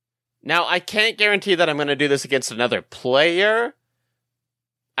 Now I can't guarantee that I'm going to do this against another player.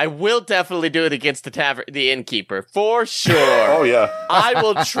 I will definitely do it against the innkeeper, for sure. Oh, yeah. I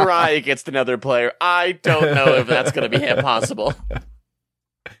will try against another player. I don't know if that's going to be possible.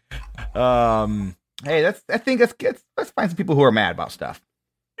 Hey, I think let's find some people who are mad about stuff.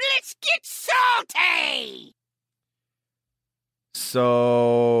 Let's get salty!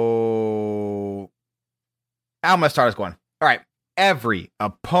 So, I'm going to start us going. All right. Every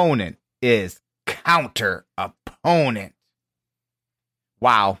opponent is counter opponent.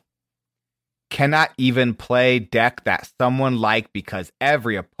 Wow. Cannot even play deck that someone like because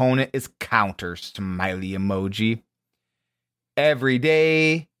every opponent is counter, smiley emoji. Every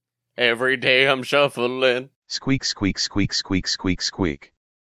day I'm shuffling. Squeak, squeak, squeak, squeak, squeak, squeak.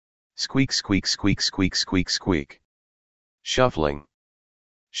 Squeak, squeak, squeak, squeak, squeak, squeak. Shuffling.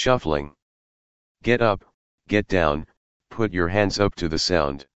 Shuffling. Get up, get down, put your hands up to the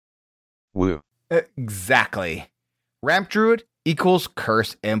sound. Woo. Exactly. Ramp Druid equals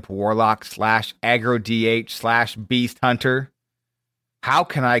Curse Imp Warlock / Aggro DH / Beast Hunter. How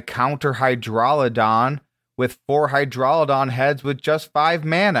can I counter Hydralodon with 4 Hydralodon heads with just 5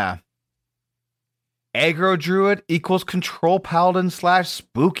 mana? Aggro Druid equals Control Paladin /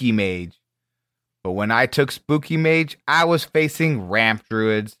 Spooky Mage. But when I took Spooky Mage, I was facing Ramp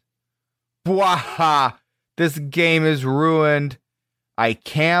Druids. Bwaha! This game is ruined. I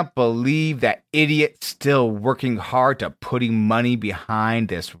can't believe that idiot's still working hard to putting money behind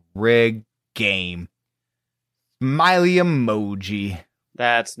this rigged game. Smiley emoji.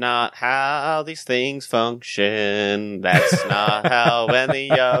 That's not how these things function. That's not how any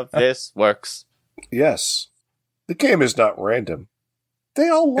of this works. Yes. The game is not random. They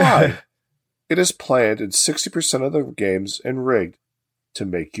all lie. It is planned in 60% of the games and rigged to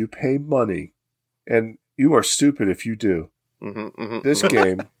make you pay money. And you are stupid if you do. This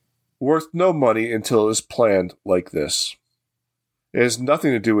game, worth no money until it is planned like this. It has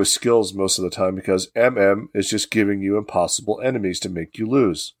nothing to do with skills most of the time because MM is just giving you impossible enemies to make you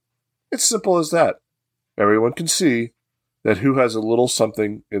lose. It's simple as that. Everyone can see that who has a little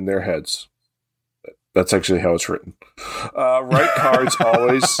something in their heads. That's actually how it's written. Right cards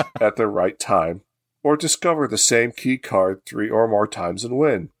always at the right time, or discover the same key card 3 or more times and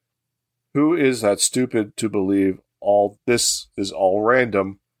win. Who is that stupid to believe all this is all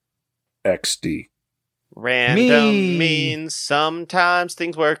random? XD. Random means sometimes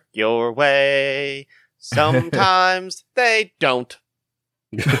things work your way. Sometimes they don't.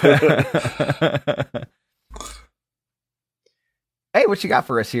 Hey, what you got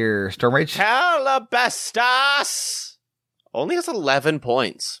for us here, Stormrage? Calabastas only has 11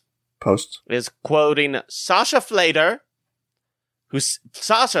 points. Post. Is quoting Sasha Flater, who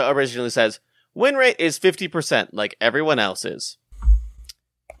Sasha originally says, win rate is 50%, like everyone else's.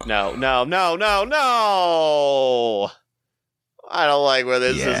 No. I don't like where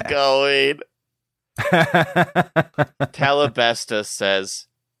this is going. Calabastas says,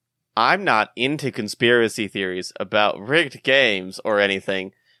 I'm not into conspiracy theories about rigged games or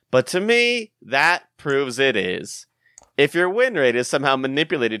anything, but to me, that proves it is. If your win rate is somehow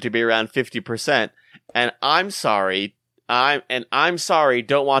manipulated to be around 50%, and I'm sorry,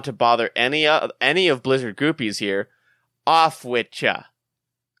 don't want to bother any of Blizzard groupies here, off with ya.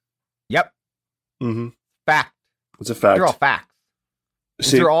 Yep. Mm-hmm. Fact. It's a fact. They're all facts.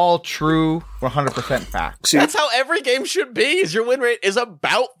 See, they're all true, 100% facts. See, that's how every game should be, is your win rate is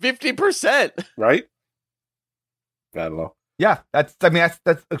about 50%. Right? I don't know. Yeah, that's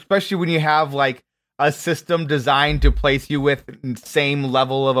especially when you have like a system designed to place you with same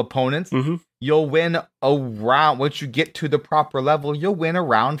level of opponents. Mm-hmm. You'll win around, once you get to the proper level, you'll win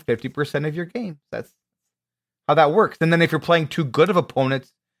around 50% of your games. That's how that works. And then if you're playing too good of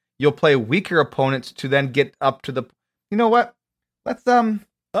opponents, you'll play weaker opponents to then get up to the, you know what? Let's, Oh,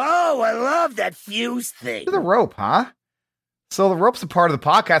 I love that fuse thing. to the rope, huh? So the rope's a part of the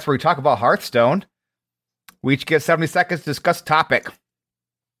podcast where we talk about Hearthstone. We each get 70 seconds to discuss a topic.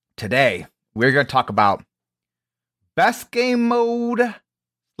 Today, we're going to talk about best game mode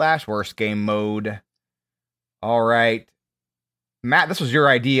 / worst game mode. All right. Matt, this was your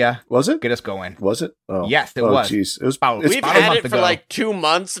idea. Was it? Get us going. Was it? Oh. Yes, it was. Jeez. It was We've about a had month it for ago. like 2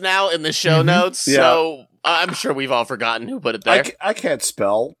 months now in the show notes, Yeah. so I'm sure we've all forgotten who put it there. I can't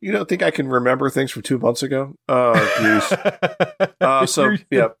spell. You don't think I can remember things from 2 months ago? Oh, jeez. So,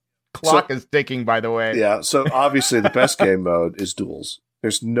 yeah. Clock is ticking, by the way. Yeah, so obviously the best game mode is duels.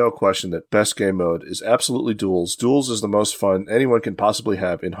 There's no question that best game mode is absolutely duels. Duels is the most fun anyone can possibly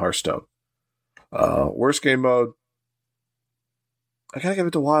have in Hearthstone. Worst game mode, I gotta give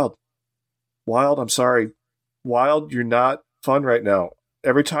it to Wild. Wild, I'm sorry. Wild, you're not fun right now.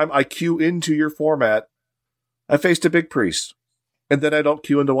 Every time I queue into your format, I faced a big priest. And then I don't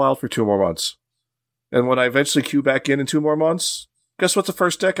queue into Wild for 2 more months. And when I eventually queue back in 2 more months, guess what the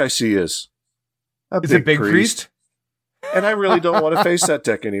first deck I see is? Is it Big Priest? And I really don't want to face that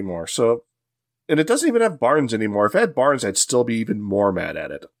deck anymore. So, and it doesn't even have Barnes anymore. If it had Barnes, I'd still be even more mad at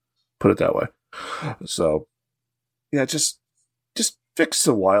it. Put it that way. So, yeah, just fix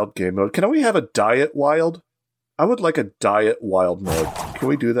the Wild game mode. Can we have a diet Wild? I would like a diet Wild mode. Can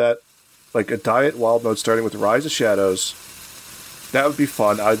we do that? Like a diet Wild mode starting with Rise of Shadows. That would be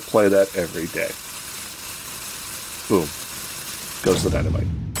fun. I'd play that every day. Boom. Goes the dynamite.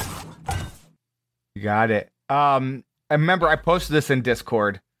 You got it. I remember I posted this in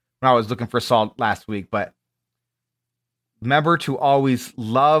Discord when I was looking for salt last week, but remember to always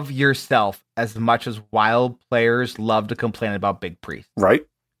love yourself as much as Wild players love to complain about Big Priest. Right?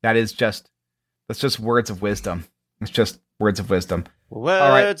 That's just words of wisdom. It's just words of wisdom.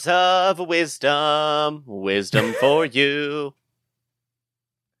 Words of wisdom. Wisdom for you.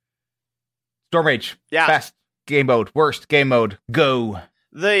 Stormrage. Yeah. Best game mode. Worst game mode. Go.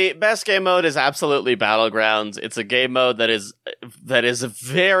 The best game mode is absolutely Battlegrounds. It's a game mode that is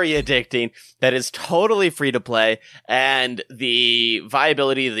very addicting, that is totally free to play, and the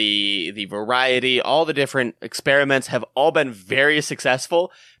viability, the variety, all the different experiments have all been very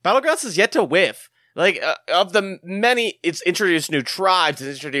successful. Battlegrounds is yet to whiff. Like, of the many, it's introduced new tribes,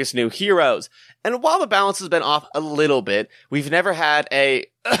 it's introduced new heroes. And while the balance has been off a little bit, we've never had a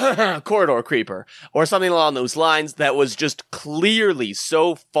corridor creeper or something along those lines that was just clearly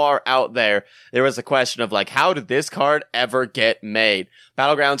so far out there. There was a question of like, how did this card ever get made?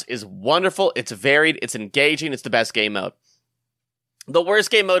 Battlegrounds is wonderful. It's varied. It's engaging. It's the best game mode. The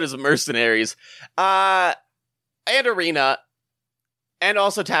worst game mode is Mercenaries. And Arena. And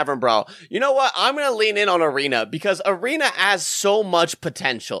also Tavern Brawl. You know what? I'm going to lean in on Arena because Arena has so much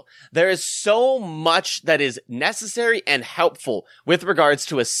potential. There is so much that is necessary and helpful with regards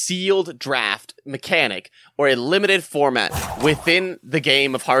to a sealed draft mechanic or a limited format within the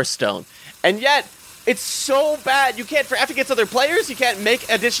game of Hearthstone. And yet, it's so bad. You can't draft against other players. You can't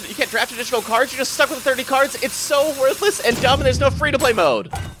draft additional cards. You're just stuck with 30 cards. It's so worthless and dumb, and there's no free-to-play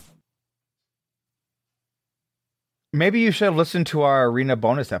mode. Maybe you should have listened to our Arena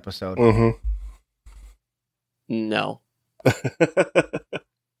bonus episode. Mm-hmm. No.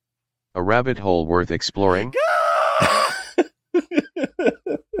 A rabbit hole worth exploring? All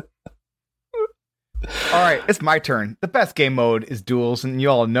right, it's my turn. The best game mode is Duels, and you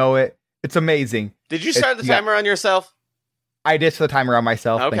all know it. It's amazing. Did you start the timer on yourself? I did set the timer on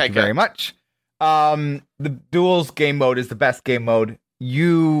myself. Okay, Thank you good. very much. The Duels game mode is the best game mode.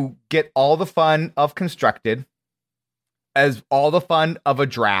 You get all the fun of Constructed, as all the fun of a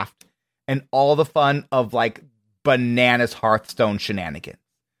draft, and all the fun of like bananas Hearthstone shenanigans.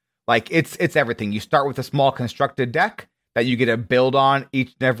 Like it's everything. You start with a small constructed deck that you get to build on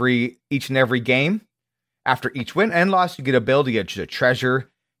each and every game. After each win and loss, you get a build, you get a treasure.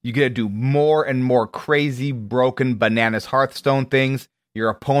 You get to do more and more crazy, broken, bananas Hearthstone things. Your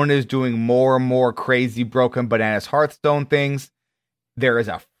opponent is doing more and more crazy, broken, bananas Hearthstone things. There is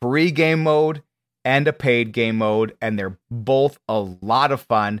a free game mode and a paid game mode, and they're both a lot of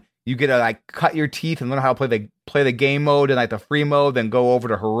fun. You get to like cut your teeth and learn how to play the game mode and like the free mode, then go over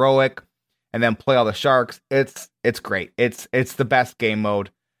to heroic, and then play all the sharks. It's great. It's the best game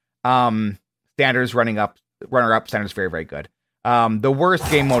mode. Standards runner up. Standards very, very good. The worst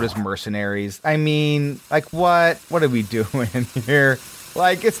game mode is Mercenaries. I mean, like, what are we doing here?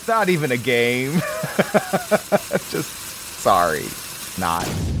 Like, it's not even a game. Just, sorry, not.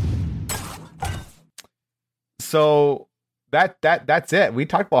 So, that's it. We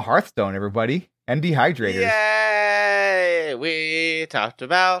talked about Hearthstone, everybody, and Dehydrators. Yay! We talked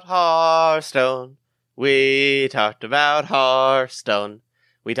about Hearthstone. We talked about Hearthstone.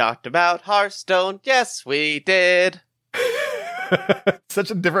 We talked about Hearthstone. Yes, we did.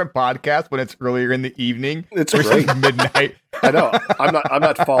 Such a different podcast when it's earlier in the evening. It's great. Midnight. I know. I'm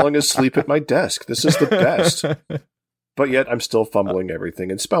not falling asleep at my desk. This is the best. But yet I'm still fumbling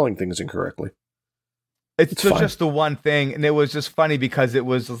everything and spelling things incorrectly. It's just the one thing, and it was just funny because it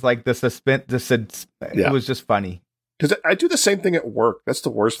was just like the suspense. It was just funny. Because I do the same thing at work. That's the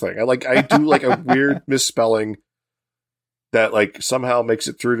worst thing. I do like a weird misspelling that like somehow makes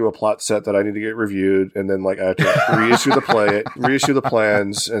it through to a plot set that I need to get reviewed, and then like I have to reissue the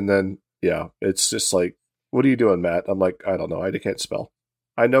plans, and then it's just like, what are you doing, Matt? I'm like, I don't know, I can't spell.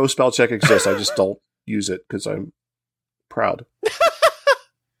 I know spell check exists, I just don't use it because I'm proud.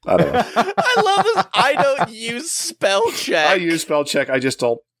 I don't know. I love this. I don't use spell check. I use spell check. I just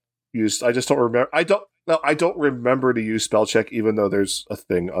don't remember. I don't remember to use spell check, even though there's a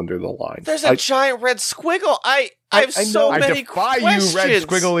thing under the line. There's a giant red squiggle. I have so many questions. You, red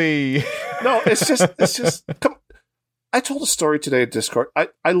squiggly. No, it's just. Come. I told a story today at Discord.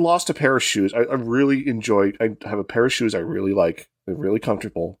 I lost a pair of shoes. I really enjoy. I have a pair of shoes I really like. They're really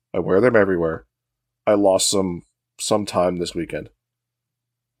comfortable. I wear them everywhere. I lost them sometime this weekend.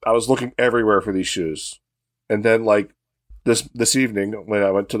 I was looking everywhere for these shoes, and then like this evening when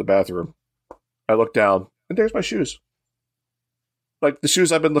I went to the bathroom, I looked down and there's my shoes, like the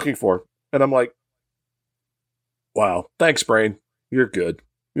shoes I've been looking for, and I'm like, "Wow, thanks, brain. You're good.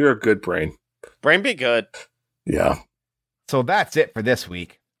 You're a good brain. Brain be good." Yeah. So that's it for this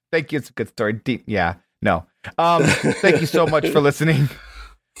week. Thank you. It's a good story. Deep. Yeah. No. Thank you so much for listening.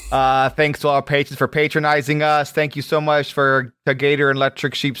 Thanks to all our patrons for patronizing us. Thank you so much to Gator and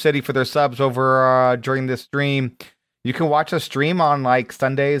Electric Sheep City for their subs over during this stream. You can watch us stream on like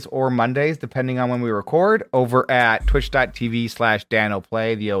Sundays or Mondays, depending on when we record, over at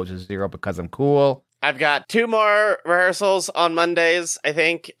twitch.tv/DanoPlay. The O is 0 because I'm cool. I've got 2 more rehearsals on Mondays, I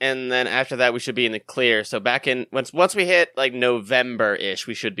think, and then after that we should be in the clear. So back in once we hit like November-ish,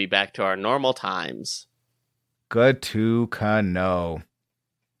 we should be back to our normal times. Good to know.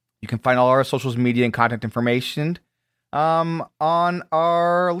 You can find all our social media and contact information on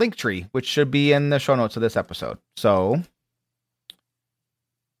our link tree, which should be in the show notes of this episode. So,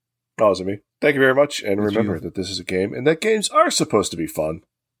 awesome. Thank you very much, and remember that this is a game, and that games are supposed to be fun,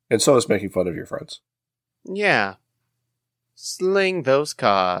 and so is making fun of your friends. Yeah. Sling those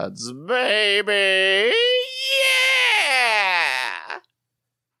cards, baby! Yeah!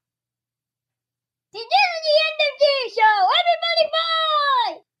 This is the end of the show! Everybody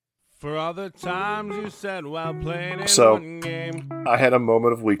bye! For all the times you said while playing in So, one game. I had a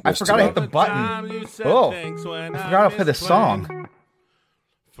moment of weakness. I forgot to hit the button. Oh, I forgot to play the song.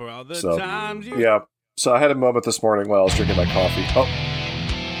 So, yeah. So I had a moment this morning while I was drinking my coffee. Oh,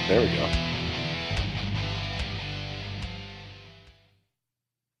 there we go.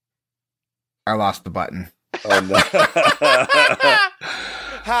 I lost the button. Oh, no.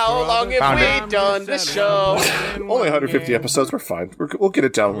 How long have we done the show? Only 150 episodes. We're fine. We'll get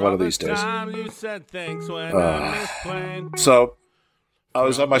it down one of these days. So, I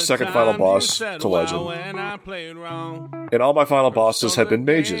was on my second final boss to Legend. And all my final bosses have been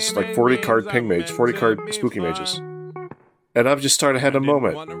mages, like 40-card ping mage, 40-card spooky mages. And I've just started had a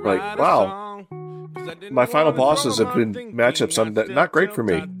moment. Like, wow. My final bosses have been matchups that not great for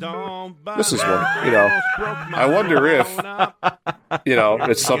me. This is one, I wonder if,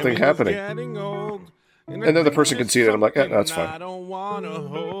 it's something happening. And then the person conceded. I'm like, no, that's fine.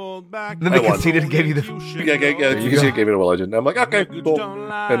 Then they conceded and gave you the... Yeah, conceded gave me the Legend. I'm like, okay, cool.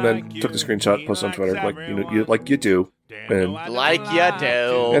 And then took the screenshot, posted on Twitter, like you do. And like you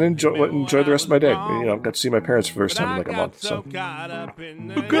do. And enjoy the rest of my day. Got to see my parents for the first time in like a month. So good.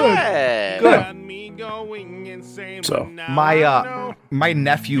 So my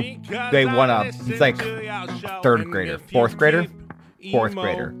nephew, they won he's like fourth grader.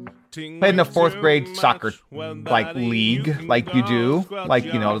 Played in a fourth grade soccer like league, like you do,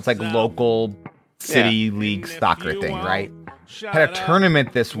 it's like local city league soccer thing, right? Had a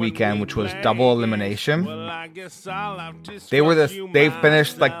tournament this weekend, which was double elimination. They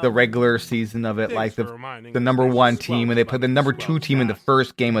finished like the regular season of it, like the number one team, and they played the number two team in the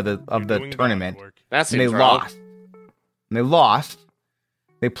first game of the tournament. And they lost. And they lost.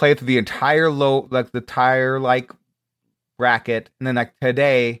 They played through the entire bracket, and then like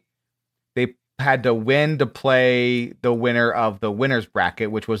today, they had to win to play the winner of the winner's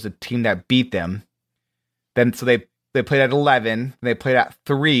bracket, which was the team that beat them. Then so they played at 11, they played at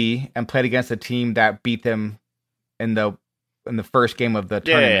 3, and played against a team that beat them in the first game of the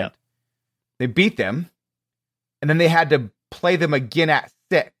tournament. Yeah. They beat them, and then they had to play them again at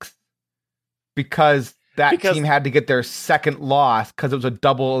 6 because team had to get their second loss because it was a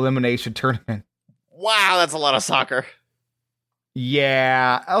double elimination tournament. Wow, that's a lot of soccer.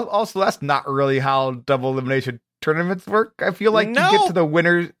 Yeah. Also, that's not really how double elimination tournaments work. I feel like you get to the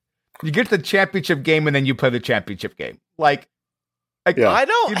winners. You get to the championship game, and then you play the championship game. I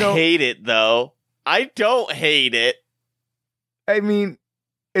don't hate it, though. I don't hate it. I mean,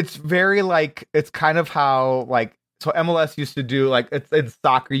 it's very, it's kind of how, so MLS used to do, it's in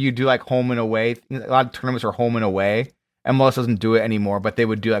soccer, you do, home and away. A lot of tournaments are home and away. MLS doesn't do it anymore, but they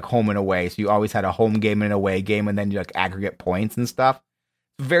would do, home and away. So you always had a home game and an away game, and then you, aggregate points and stuff.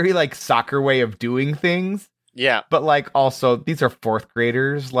 Very, soccer way of doing things. Yeah. But also these are fourth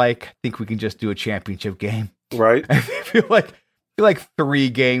graders. I think we can just do a championship game. Right. I feel like 3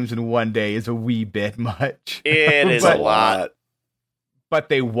 games in one day is a wee bit much. It is a lot. But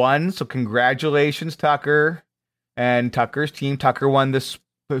they won, so congratulations, Tucker. And Tucker's team. Tucker won the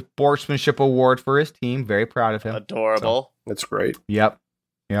sportsmanship award for his team. Very proud of him. Adorable. So, that's great. Yep.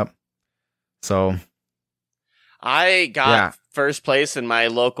 So I got first place in my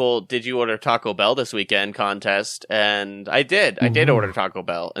local Did You Order Taco Bell this weekend contest, and I did. I did order Taco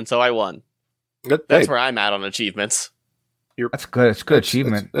Bell, and so I won. Good. That's where I'm at on achievements. That's good. It's good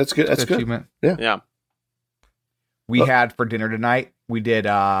achievement. That's good. That's good achievement. Yeah. We had for dinner tonight, we did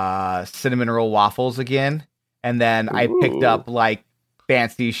cinnamon roll waffles again, and then I picked up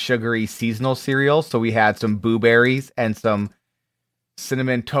fancy sugary seasonal cereal. So we had some Boo Berries and some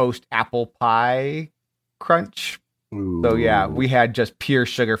cinnamon toast apple pie crunch. Ooh. So yeah, we had just pure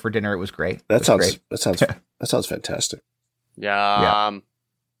sugar for dinner. It was great. That sounds fantastic. Yeah.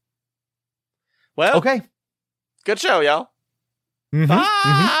 Well, okay. Good show, y'all. Mm-hmm.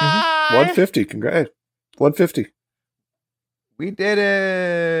 Bye. 150. Congrats. 150. We did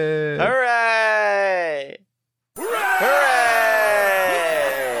it. Hooray! Hooray!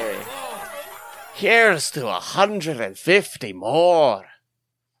 Here's to 150 more.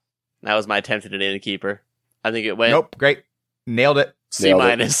 That was my attempt at an innkeeper. I think it went. Nope. Great. Nailed it. C-.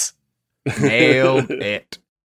 Nailed it.